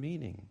deeper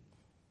meaning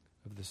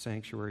of the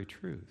sanctuary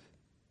truth.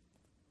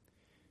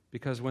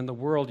 Because when the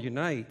world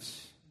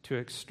unites to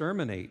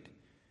exterminate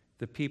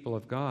the people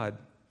of God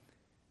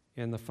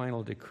in the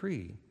final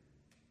decree,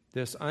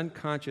 this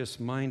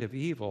unconscious mind of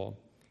evil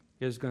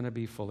is going to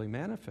be fully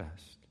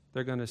manifest.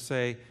 They're going to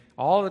say,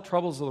 all the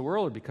troubles of the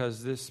world are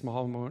because this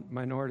small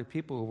minority of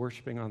people who are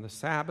worshiping on the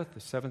Sabbath, the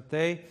seventh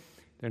day,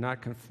 they're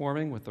not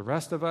conforming with the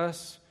rest of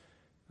us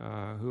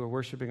who are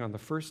worshiping on the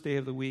first day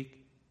of the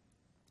week.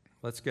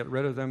 Let's get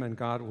rid of them and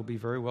God will be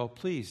very well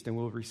pleased and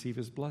will receive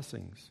his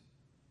blessings.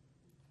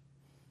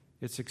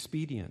 It's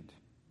expedient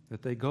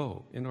that they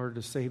go in order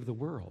to save the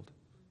world.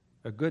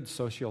 A good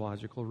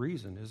sociological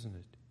reason, isn't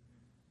it?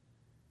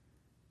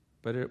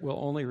 But it will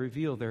only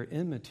reveal their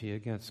enmity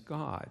against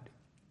God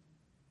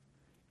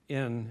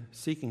in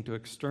seeking to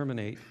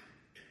exterminate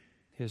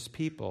his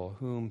people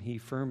whom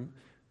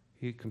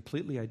he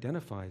completely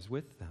identifies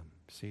with them.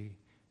 See,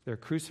 they're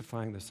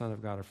crucifying the Son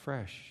of God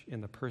afresh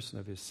in the person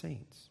of his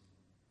saints.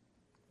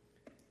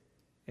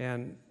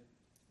 And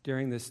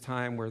during this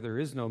time where there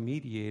is no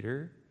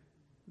mediator,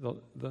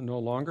 no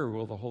longer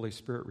will the Holy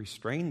Spirit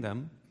restrain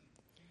them,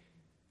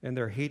 and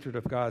their hatred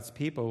of God's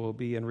people will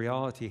be in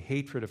reality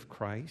hatred of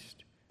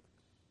Christ,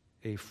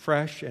 a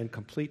fresh and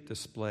complete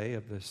display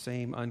of the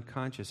same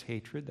unconscious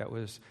hatred that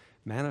was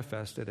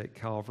manifested at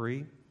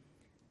Calvary.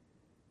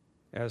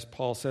 As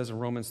Paul says in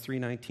Romans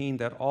 3:19,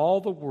 that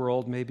all the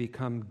world may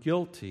become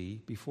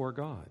guilty before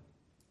God.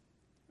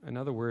 In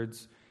other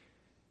words,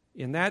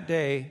 in that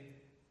day,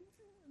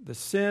 the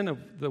sin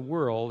of the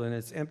world and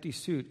its empty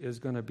suit is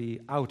going to be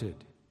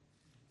outed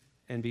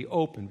and be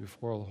open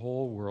before the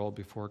whole world,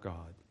 before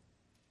God.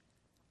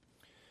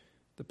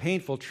 The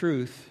painful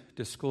truth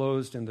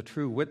disclosed in the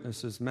True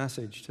Witness's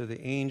message to the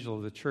angel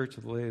of the church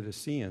of the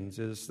Laodiceans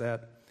is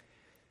that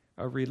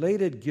a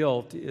related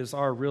guilt is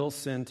our real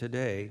sin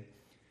today,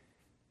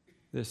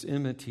 this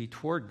enmity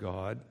toward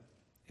God.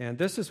 And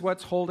this is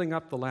what's holding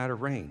up the latter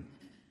rain.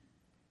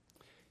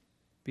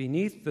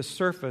 Beneath the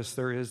surface,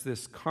 there is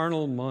this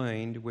carnal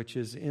mind which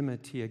is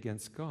enmity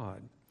against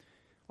God.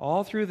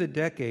 All through the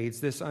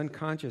decades, this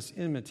unconscious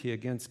enmity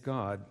against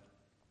God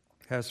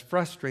has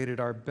frustrated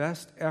our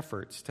best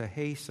efforts to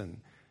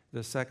hasten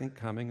the second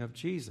coming of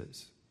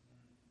Jesus.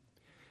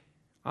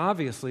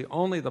 Obviously,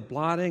 only the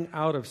blotting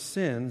out of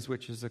sins,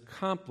 which is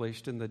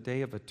accomplished in the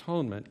Day of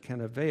Atonement, can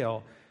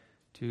avail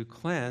to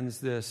cleanse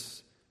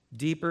this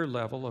deeper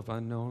level of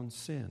unknown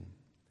sin.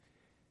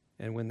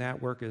 And when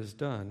that work is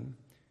done,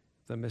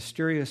 the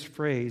mysterious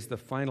phrase, the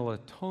final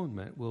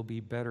atonement, will be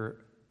better.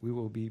 We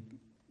will be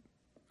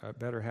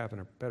better having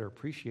a better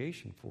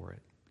appreciation for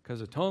it.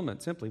 Because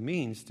atonement simply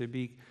means to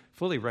be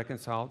fully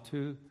reconciled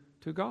to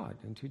God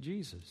and to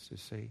Jesus, you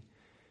see.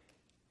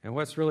 And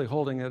what's really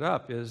holding it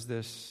up is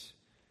this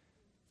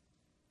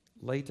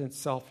latent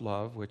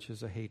self-love, which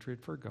is a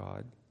hatred for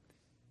God.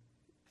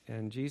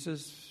 And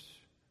Jesus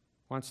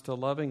wants to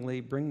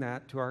lovingly bring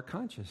that to our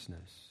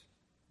consciousness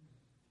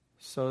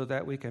so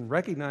that we can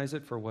recognize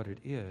it for what it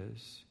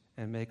is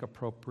and make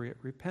appropriate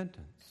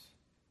repentance.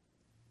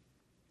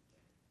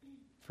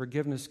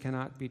 Forgiveness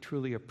cannot be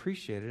truly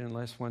appreciated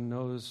unless one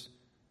knows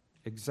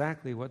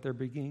exactly what they're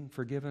being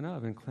forgiven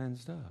of and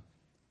cleansed of.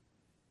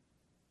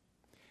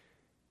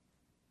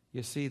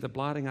 You see, the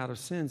blotting out of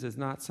sins is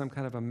not some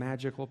kind of a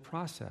magical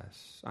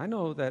process. I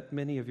know that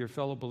many of your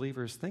fellow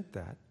believers think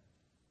that.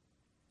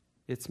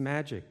 It's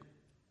magic,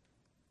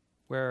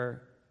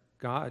 where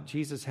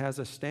Jesus has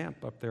a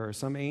stamp up there, or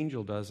some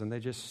angel does, and they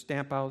just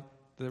stamp out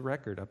the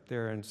record up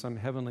there in some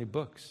heavenly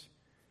books.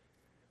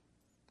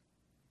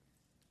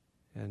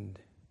 And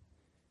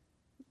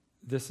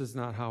this is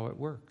not how it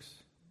works,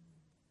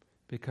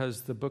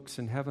 because the books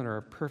in heaven are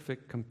a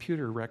perfect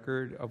computer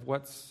record of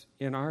what's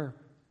in our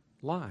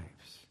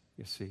lives,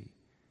 you see.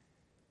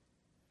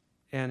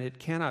 And it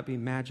cannot be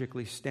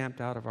magically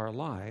stamped out of our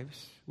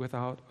lives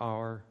without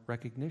our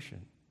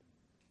recognition.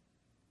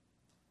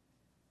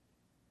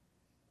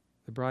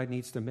 The bride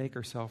needs to make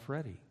herself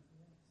ready.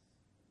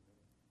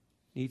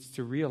 Needs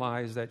to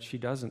realize that she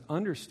doesn't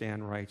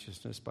understand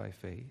righteousness by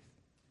faith.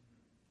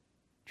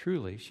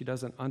 Truly, she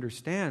doesn't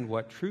understand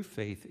what true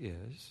faith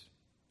is.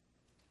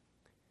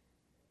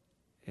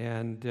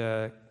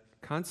 And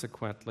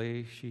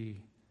consequently,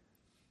 she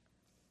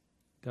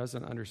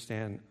doesn't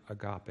understand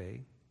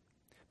agape.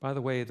 By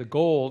the way, the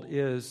goal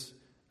is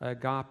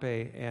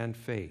agape and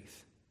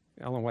faith.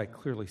 Ellen White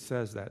clearly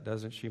says that,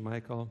 doesn't she,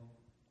 Michael?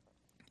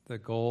 The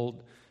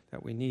gold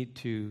that we need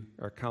to,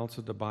 are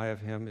counseled to buy of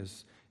him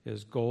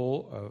is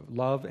goal of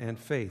love and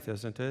faith,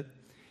 isn't it?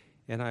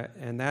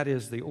 And that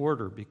is the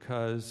order,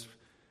 because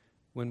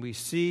when we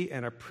see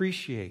and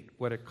appreciate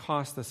what it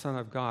cost the Son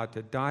of God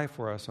to die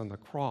for us on the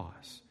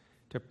cross,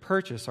 to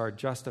purchase our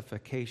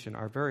justification,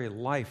 our very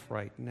life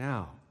right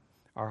now,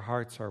 our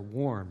hearts are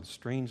warmed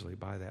strangely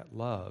by that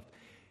love.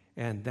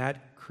 And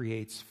that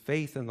creates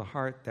faith in the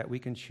heart that we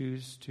can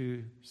choose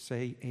to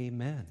say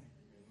amen.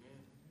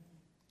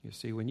 You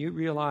see, when you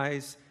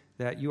realize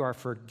that you are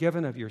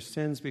forgiven of your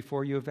sins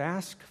before you have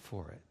asked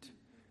for it,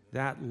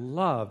 that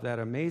love, that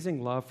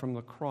amazing love from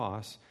the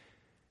cross,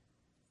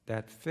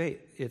 that faith,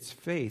 it's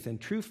faith.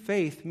 And true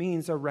faith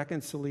means a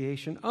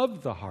reconciliation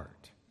of the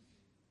heart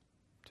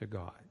to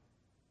God.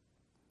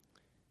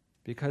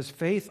 Because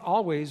faith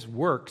always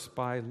works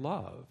by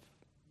love.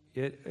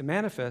 It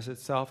manifests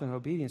itself in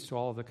obedience to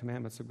all of the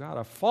commandments of God.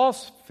 A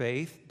false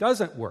faith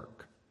doesn't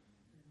work.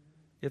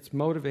 It's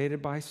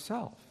motivated by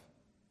self,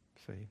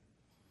 see?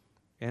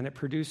 And it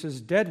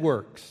produces dead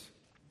works.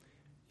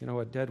 You know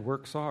what dead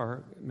works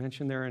are,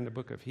 mentioned there in the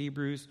book of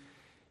Hebrews.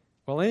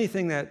 Well,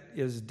 anything that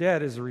is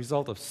dead is a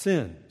result of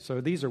sin. So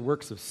these are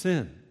works of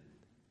sin.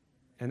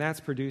 And that's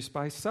produced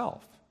by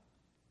self,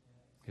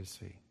 you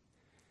see.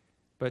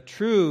 But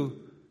true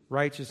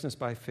righteousness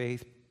by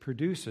faith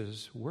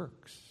produces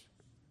works.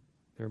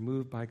 They're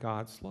moved by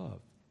God's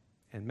love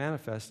and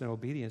manifest in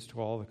obedience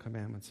to all the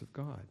commandments of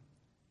God.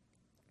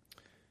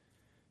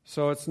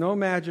 So it's no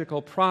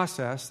magical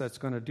process that's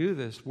going to do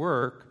this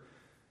work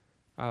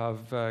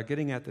of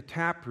getting at the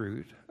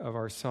taproot of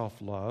our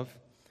self-love.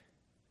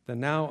 The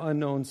now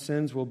unknown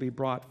sins will be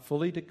brought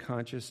fully to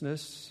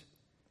consciousness,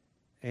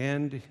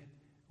 and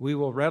we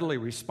will readily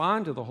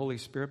respond to the Holy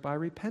Spirit by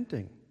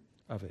repenting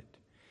of it.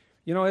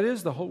 You know, it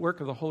is the whole work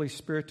of the Holy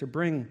Spirit to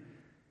bring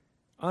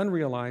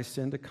unrealized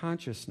sin to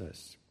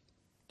consciousness.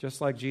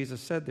 Just like Jesus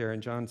said there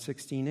in John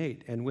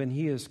 16:8, and when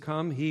he is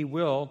come, he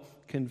will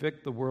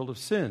convict the world of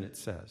sin, it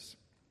says.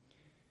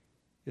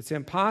 It's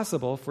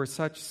impossible for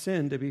such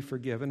sin to be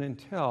forgiven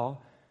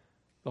until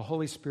the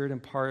Holy Spirit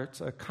imparts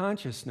a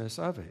consciousness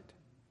of it.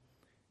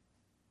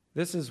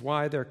 This is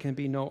why there can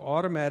be no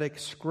automatic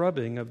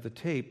scrubbing of the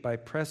tape by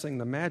pressing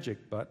the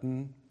magic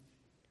button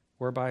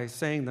or by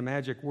saying the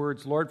magic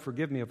words, Lord,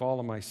 forgive me of all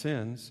of my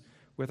sins,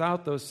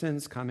 without those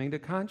sins coming to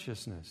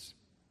consciousness.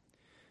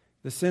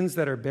 The sins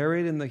that are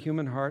buried in the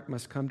human heart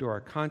must come to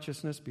our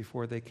consciousness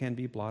before they can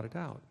be blotted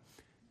out.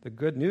 The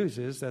good news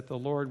is that the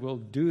Lord will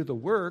do the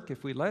work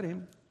if we let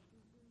him.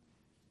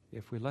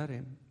 if we let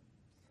him.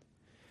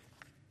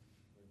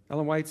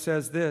 Ellen White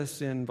says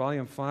this in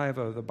Volume 5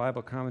 of the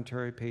Bible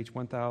Commentary, page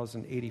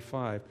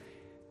 1085.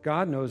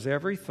 God knows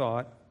every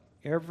thought,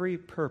 every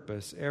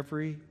purpose,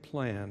 every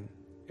plan,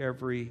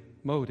 every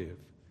motive.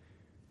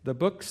 The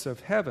books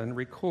of heaven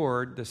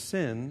record the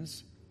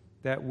sins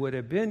that would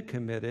have been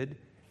committed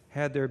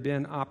had there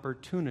been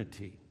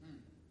opportunity.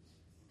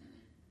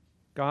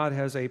 God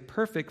has a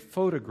perfect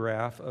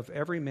photograph of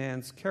every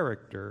man's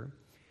character,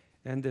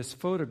 and this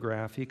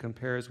photograph he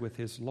compares with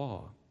his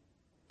law.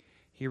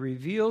 He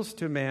reveals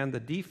to man the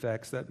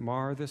defects that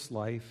mar this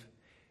life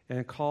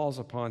and calls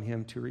upon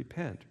him to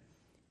repent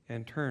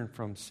and turn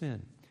from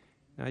sin.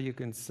 Now you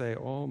can say,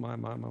 oh, my,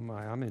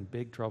 I'm in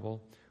big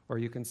trouble. Or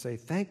you can say,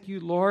 thank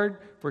you, Lord,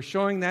 for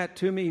showing that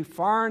to me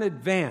far in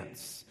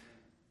advance.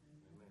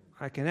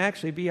 I can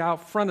actually be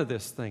out front of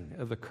this thing,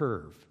 of the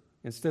curve,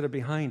 instead of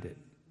behind it.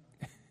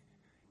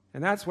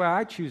 And that's why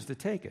I choose to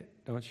take it,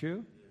 don't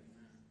you?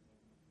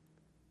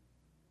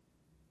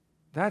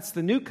 That's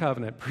the new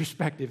covenant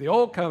perspective. The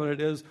old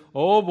covenant is,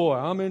 oh boy,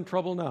 I'm in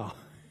trouble now.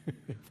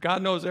 If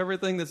God knows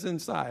everything that's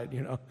inside,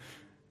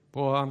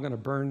 boy, I'm going to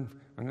burn,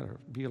 I'm going to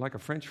be like a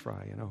French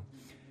fry,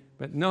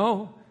 But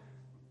no,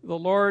 the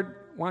Lord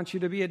wants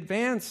you to be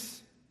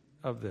advance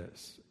of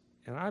this.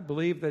 And I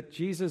believe that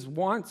Jesus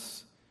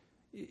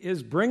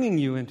is bringing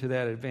you into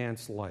that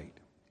advanced light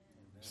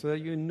so that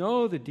you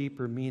know the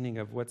deeper meaning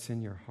of what's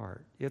in your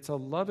heart. It's a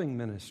loving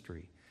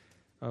ministry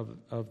of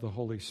the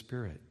Holy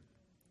Spirit.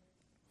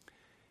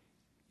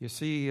 You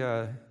see,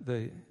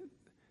 the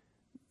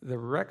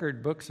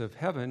record books of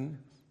heaven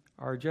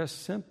are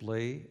just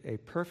simply a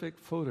perfect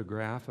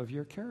photograph of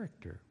your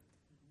character.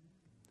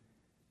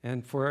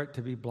 And for it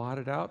to be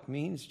blotted out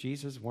means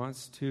Jesus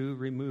wants to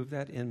remove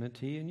that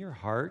enmity in your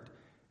heart,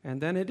 and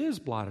then it is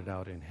blotted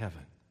out in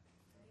heaven.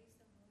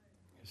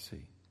 You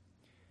see.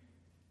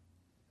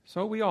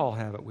 So we all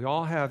have it. We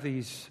all have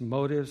these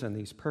motives and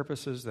these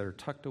purposes that are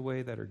tucked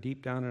away, that are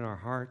deep down in our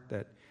heart,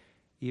 that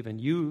even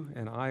you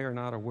and I are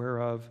not aware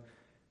of.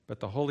 But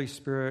the Holy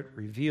Spirit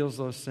reveals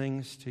those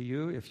things to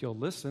you if you'll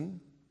listen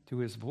to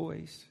his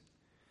voice.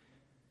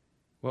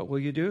 What will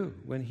you do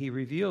when he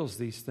reveals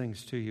these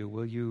things to you?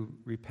 Will you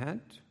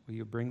repent? Will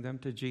you bring them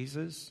to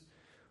Jesus?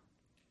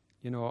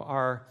 Here's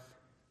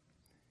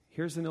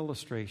an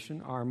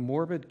illustration. Our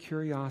morbid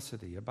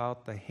curiosity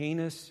about the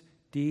heinous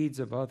deeds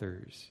of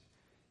others,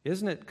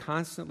 isn't it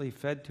constantly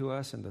fed to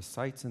us in the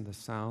sights and the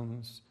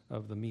sounds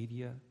of the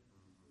media?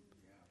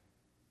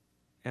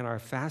 And our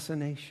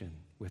fascination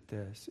with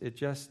this, it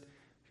just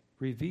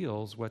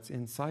reveals what's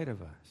inside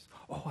of us.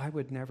 Oh, I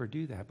would never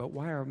do that. But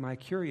why am I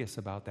curious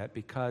about that?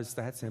 Because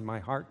that's in my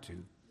heart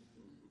too.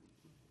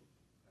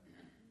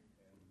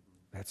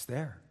 That's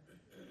there.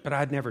 But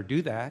I'd never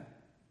do that.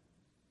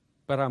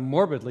 But I'm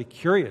morbidly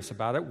curious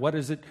about it. What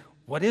is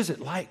it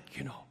like,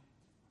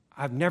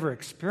 I've never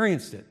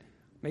experienced it.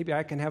 Maybe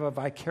I can have a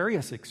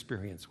vicarious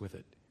experience with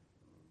it.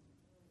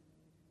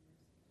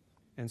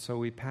 And so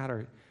we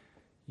patter.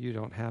 You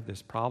don't have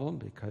this problem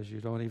because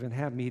you don't even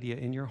have media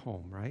in your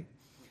home, right?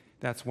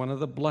 That's one of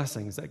the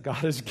blessings that God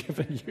has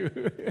given you.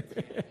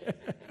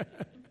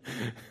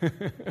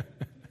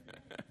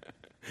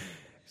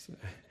 So,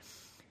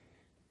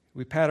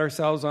 we pat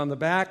ourselves on the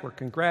back. We're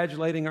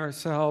congratulating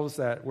ourselves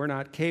that we're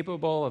not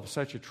capable of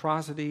such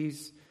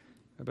atrocities.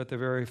 But the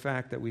very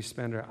fact that we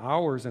spend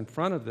hours in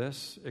front of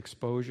this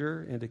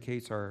exposure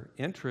indicates our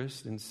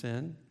interest in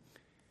sin.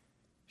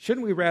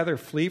 Shouldn't we rather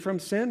flee from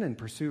sin and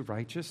pursue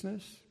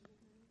righteousness?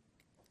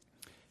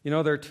 There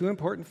are two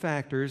important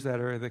factors that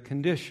are the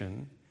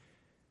condition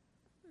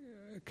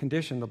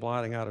the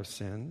blotting out of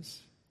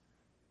sins.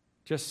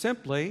 Just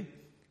simply,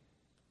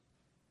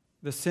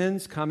 the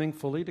sins coming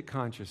fully to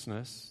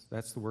consciousness,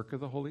 that's the work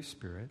of the Holy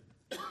Spirit,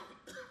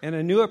 and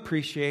a new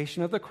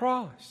appreciation of the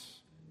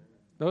cross.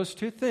 Those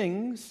two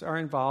things are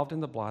involved in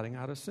the blotting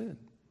out of sin.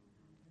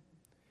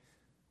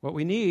 What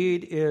we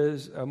need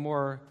is a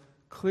more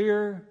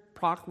clear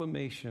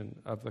proclamation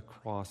of the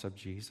cross of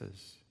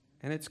Jesus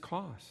and its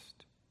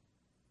cost,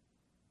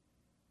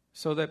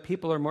 so that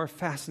people are more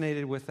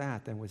fascinated with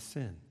that than with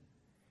sin.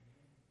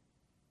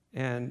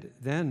 And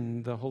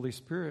then the Holy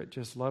Spirit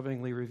just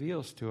lovingly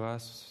reveals to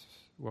us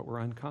what we're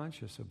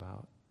unconscious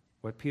about,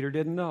 what Peter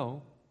didn't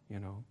know,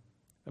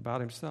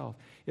 about himself.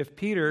 If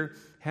Peter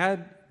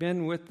had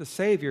been with the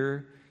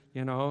Savior,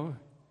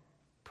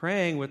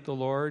 praying with the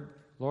Lord,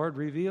 Lord,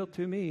 reveal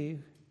to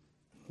me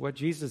what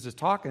Jesus is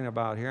talking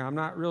about here. I'm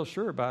not real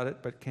sure about it,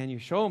 but can you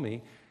show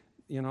me?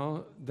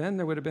 Then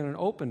there would have been an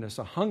openness,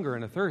 a hunger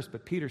and a thirst.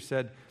 But Peter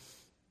said,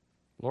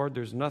 Lord,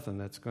 there's nothing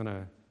that's going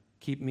to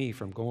keep me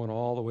from going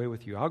all the way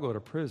with you. I'll go to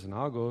prison.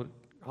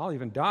 I'll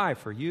even die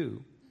for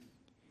you.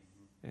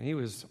 And he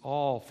was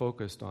all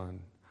focused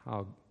on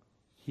how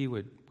he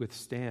would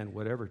withstand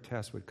whatever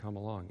test would come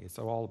along. It's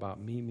all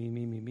about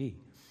me.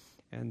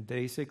 And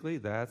basically,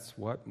 that's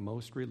what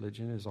most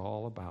religion is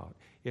all about.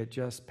 It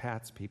just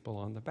pats people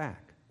on the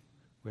back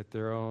with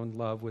their own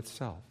love with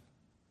self.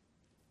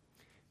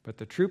 But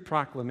the true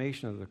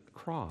proclamation of the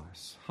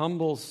cross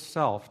humbles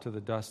self to the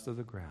dust of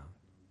the ground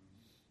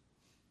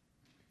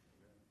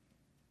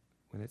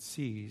when it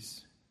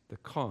sees the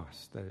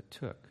cost that it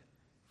took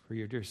for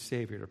your dear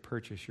Savior to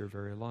purchase your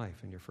very life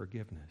and your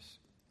forgiveness.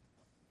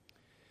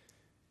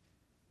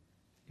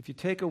 If you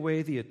take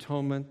away the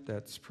atonement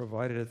that's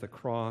provided at the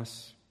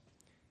cross,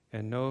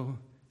 and no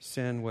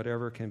sin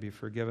whatever can be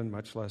forgiven,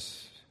 much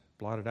less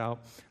blotted out,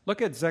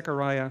 look at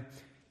Zechariah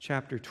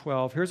chapter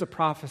 12. Here's a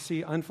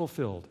prophecy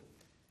unfulfilled.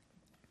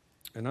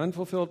 An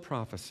unfulfilled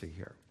prophecy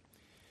here.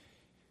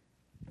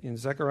 In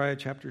Zechariah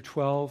chapter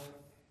 12,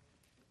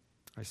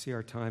 I see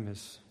our time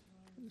has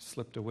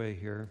slipped away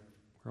here.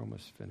 We're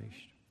almost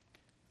finished.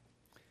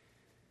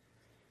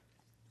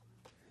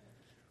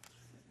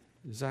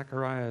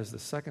 Zechariah is the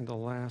second to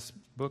last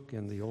book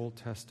in the Old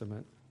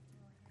Testament.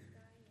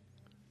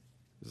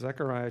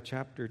 Zechariah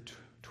chapter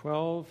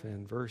 12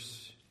 and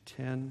verse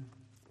 10.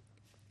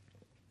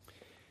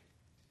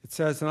 It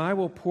says, "And I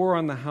will pour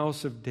on the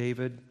house of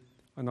David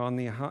and on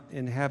the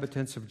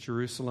inhabitants of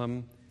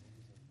Jerusalem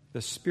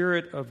the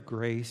spirit of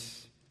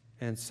grace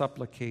and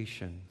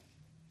supplication."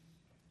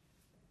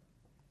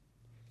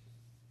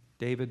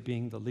 David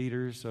being the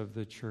leaders of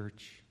the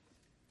church,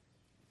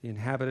 the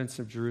inhabitants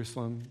of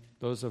Jerusalem,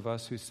 those of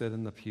us who sit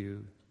in the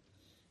pew.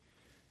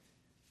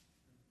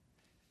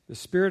 The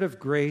spirit of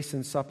grace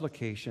and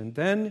supplication.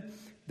 "Then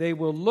they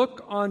will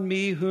look on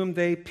me whom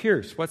they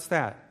pierced." What's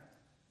that?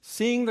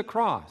 Seeing the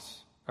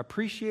cross,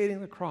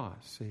 appreciating the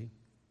cross, see?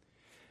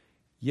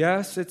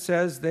 "Yes," it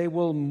says, "they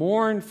will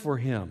mourn for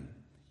him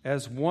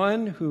as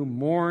one who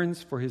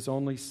mourns for his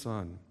only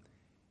son,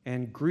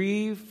 and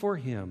grieve for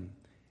him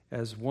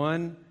as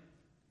one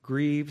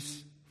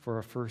grieves for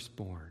a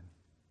firstborn."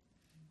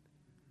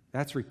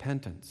 That's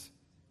repentance.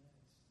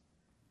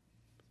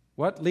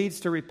 What leads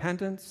to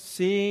repentance?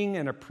 Seeing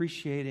and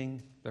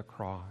appreciating the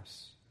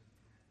cross.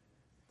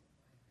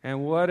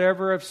 And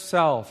whatever of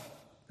self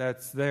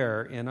that's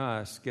there in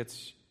us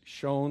gets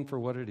shown for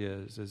what it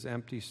is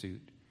empty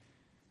suit.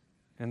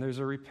 And there's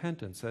a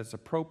repentance that's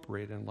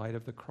appropriate in light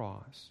of the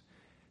cross.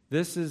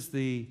 This is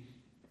the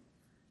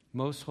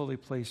most holy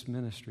place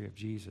ministry of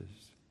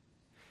Jesus.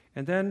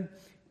 And then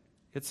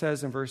it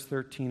says in verse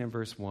 13 and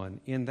verse 1,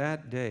 "In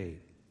that day,"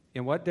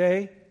 in what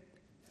day?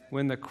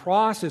 When the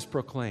cross is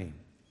proclaimed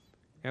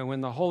and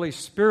when the Holy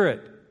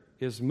Spirit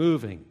is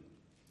moving.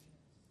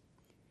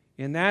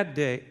 In that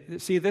day,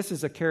 see, this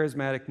is a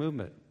charismatic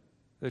movement,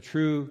 the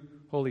true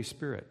Holy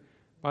Spirit.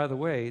 By the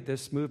way,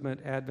 this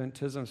movement,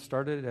 Adventism,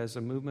 started as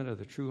a movement of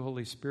the true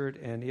Holy Spirit,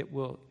 and it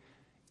will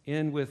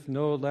end with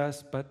no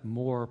less but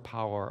more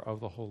power of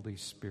the Holy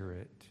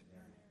Spirit.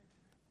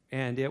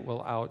 And it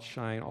will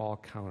outshine all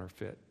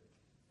counterfeit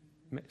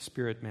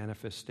spirit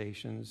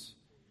manifestations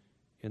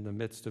in the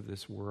midst of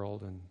this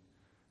world and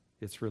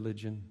its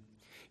religion.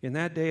 "In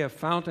that day a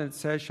fountain," it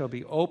says, "shall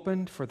be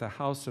opened for the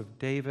house of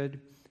David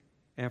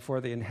and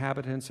for the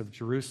inhabitants of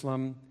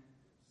Jerusalem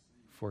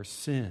for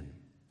sin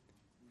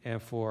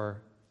and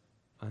for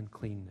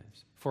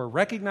uncleanness." For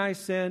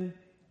recognized sin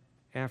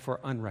and for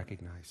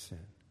unrecognized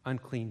sin.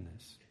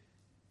 Uncleanness.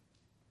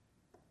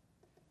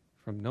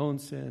 From known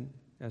sin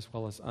as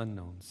well as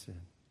unknown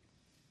sin.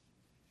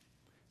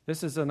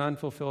 This is an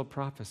unfulfilled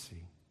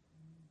prophecy,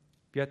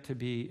 yet to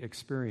be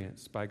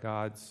experienced by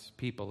God's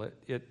people.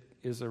 It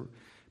is a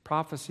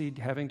prophecy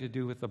having to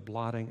do with the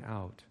blotting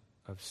out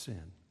of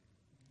sin.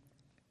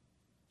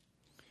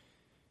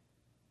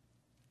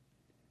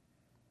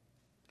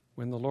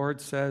 When the Lord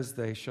says,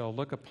 "They shall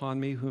look upon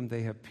me whom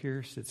they have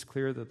pierced," it's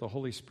clear that the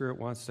Holy Spirit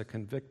wants to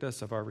convict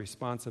us of our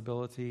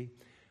responsibility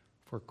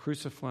for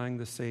crucifying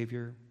the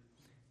Savior.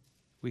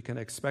 We can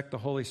expect the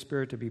Holy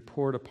Spirit to be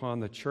poured upon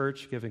the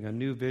church, giving a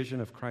new vision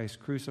of Christ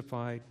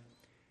crucified,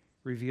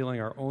 revealing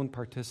our own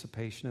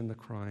participation in the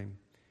crime.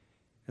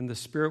 And the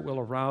Spirit will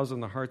arouse in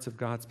the hearts of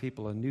God's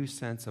people a new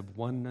sense of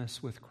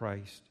oneness with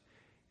Christ,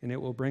 and it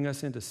will bring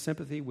us into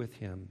sympathy with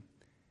Him.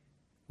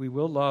 We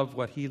will love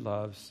what He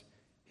loves.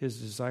 His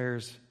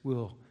desires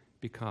will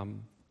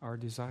become our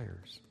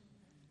desires.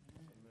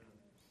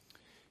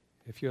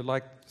 If you'd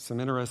like some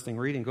interesting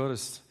reading, go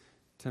to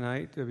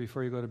tonight,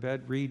 before you go to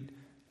bed, read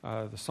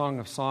the Song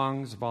of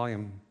Songs,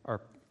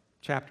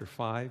 chapter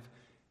 5,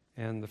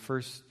 and the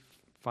first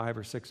 5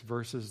 or 6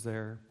 verses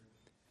there,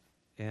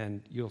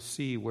 and you'll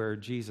see where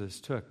Jesus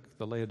took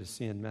the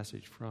Laodicean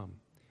message from.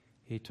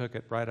 He took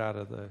it right out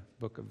of the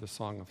book of the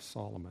Song of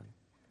Solomon.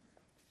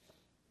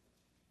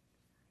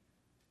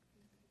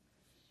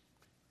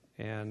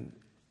 And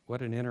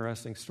what an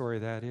interesting story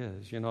that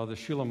is. You know, the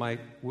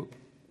Shulamite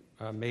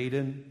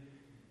maiden,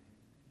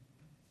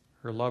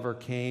 her lover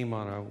came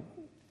on a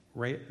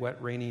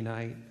wet, rainy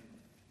night.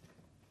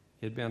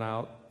 He'd been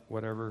out,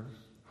 whatever,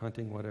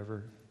 hunting,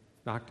 whatever,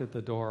 knocked at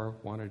the door,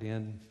 wanted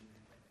in.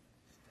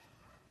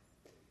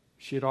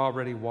 She had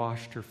already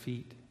washed her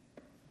feet,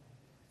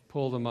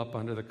 pulled them up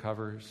under the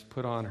covers,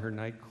 put on her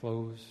night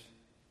clothes,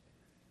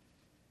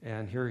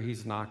 and here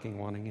he's knocking,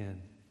 wanting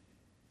in.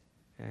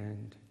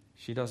 And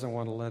she doesn't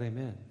want to let him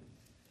in.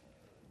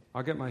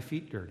 "I'll get my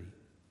feet dirty.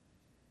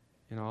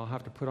 I'll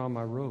have to put on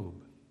my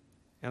robe.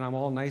 And I'm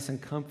all nice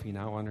and comfy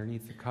now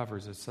underneath the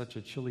covers. It's such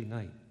a chilly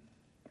night."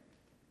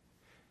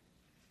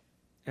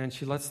 And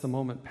she lets the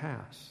moment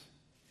pass.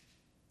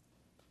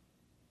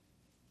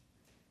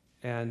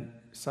 And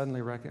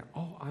suddenly recognize,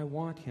 oh, I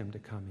want him to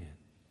come in.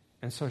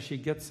 And so she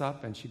gets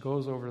up and she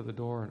goes over to the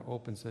door and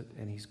opens it,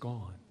 and he's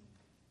gone.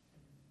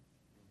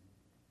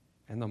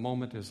 And the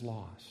moment is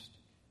lost.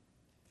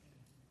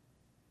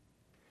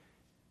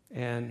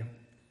 And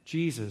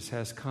Jesus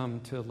has come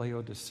to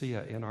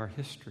Laodicea in our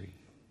history.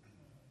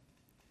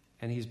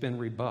 And he's been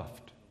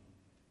rebuffed.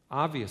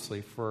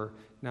 Obviously, for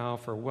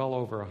well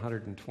over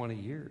 120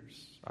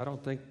 years. I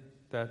don't think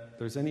that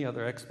there's any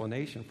other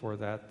explanation for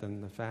that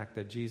than the fact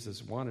that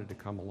Jesus wanted to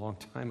come a long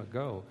time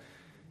ago.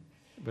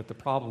 But the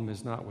problem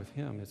is not with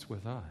him, it's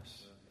with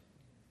us.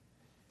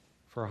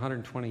 For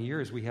 120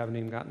 years, we haven't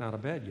even gotten out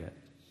of bed yet.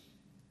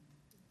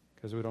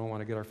 Because we don't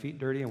want to get our feet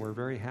dirty, and we're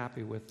very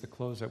happy with the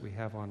clothes that we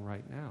have on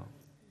right now.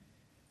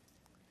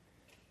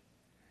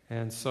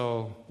 And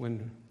so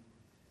when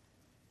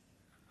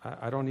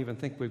I don't even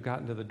think we've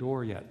gotten to the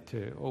door yet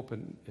to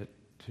open it,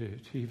 to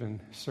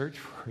even search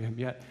for him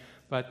yet.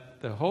 But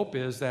the hope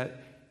is that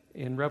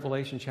in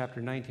Revelation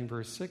chapter 19,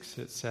 verse 6,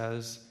 it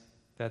says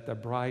that the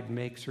bride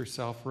makes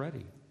herself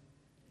ready.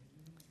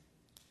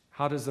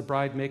 How does the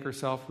bride make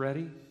herself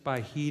ready? By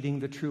heeding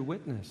the true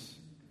witness.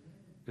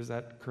 Is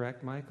that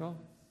correct, Michael?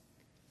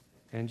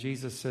 And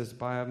Jesus says,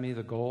 buy of me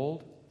the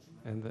gold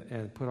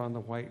and put on the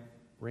white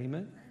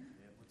raiment.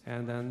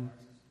 And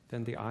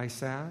then the eye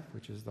salve,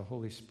 which is the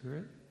Holy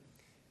Spirit.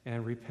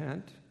 And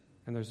repent.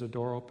 And there's a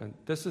door open.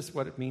 This is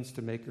what it means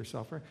to make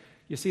yourself ready.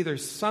 You see,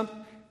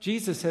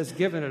 Jesus has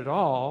given it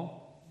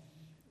all,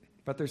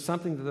 but there's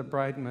something that the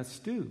bride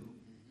must do,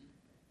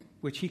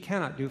 which he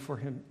cannot do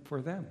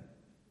for them.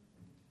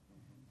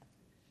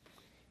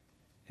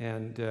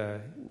 And,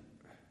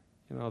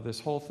 this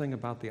whole thing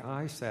about the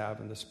eye salve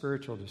and the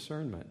spiritual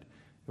discernment,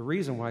 the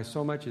reason why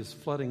so much is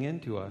flooding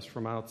into us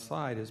from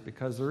outside is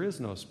because there is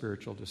no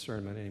spiritual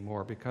discernment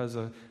anymore, because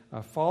a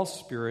false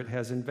spirit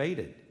has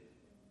invaded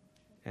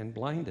and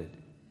blinded.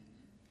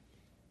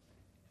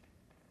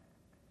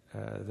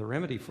 The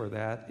remedy for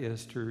that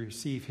is to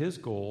receive his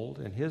gold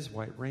and his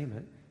white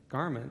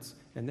garments,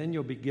 and then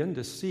you'll begin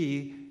to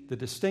see the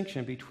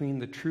distinction between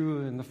the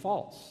true and the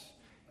false.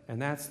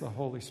 And that's the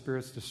Holy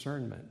Spirit's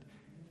discernment.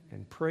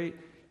 And pray,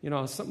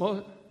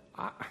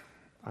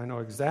 I know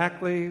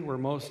exactly where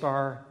most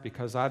are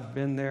because I've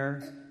been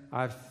there.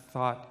 I've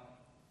thought,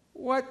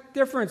 what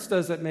difference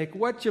does it make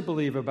what you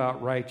believe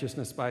about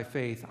righteousness by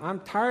faith? I'm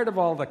tired of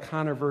all the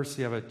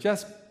controversy of it.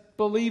 Just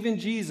believe in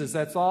Jesus.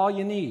 That's all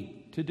you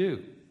need to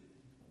do.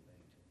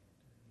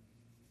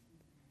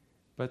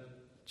 But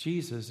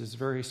Jesus is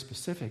very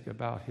specific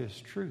about his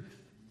truth.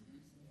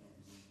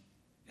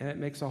 And it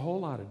makes a whole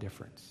lot of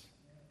difference.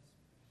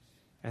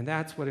 And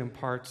that's what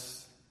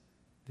imparts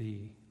the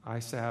eye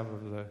salve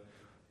of the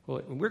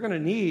Holy. We're going to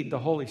need the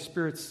Holy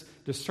Spirit's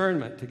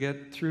discernment to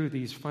get through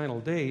these final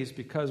days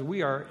because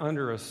we are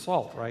under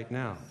assault right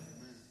now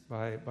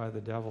by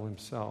the devil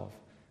himself,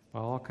 by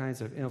all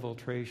kinds of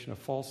infiltration of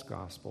false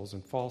gospels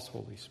and false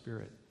Holy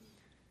Spirit.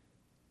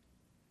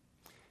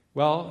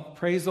 Well,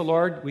 praise the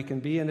Lord, we can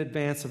be in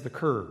advance of the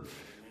curve.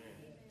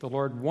 The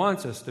Lord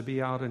wants us to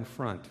be out in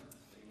front.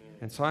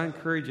 And so I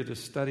encourage you to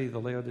study the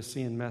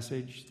Laodicean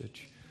message,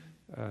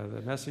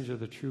 the message of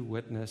the true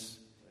witness.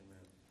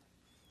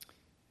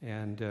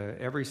 And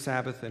every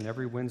Sabbath and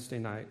every Wednesday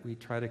night, we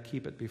try to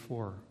keep it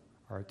before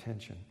our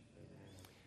attention.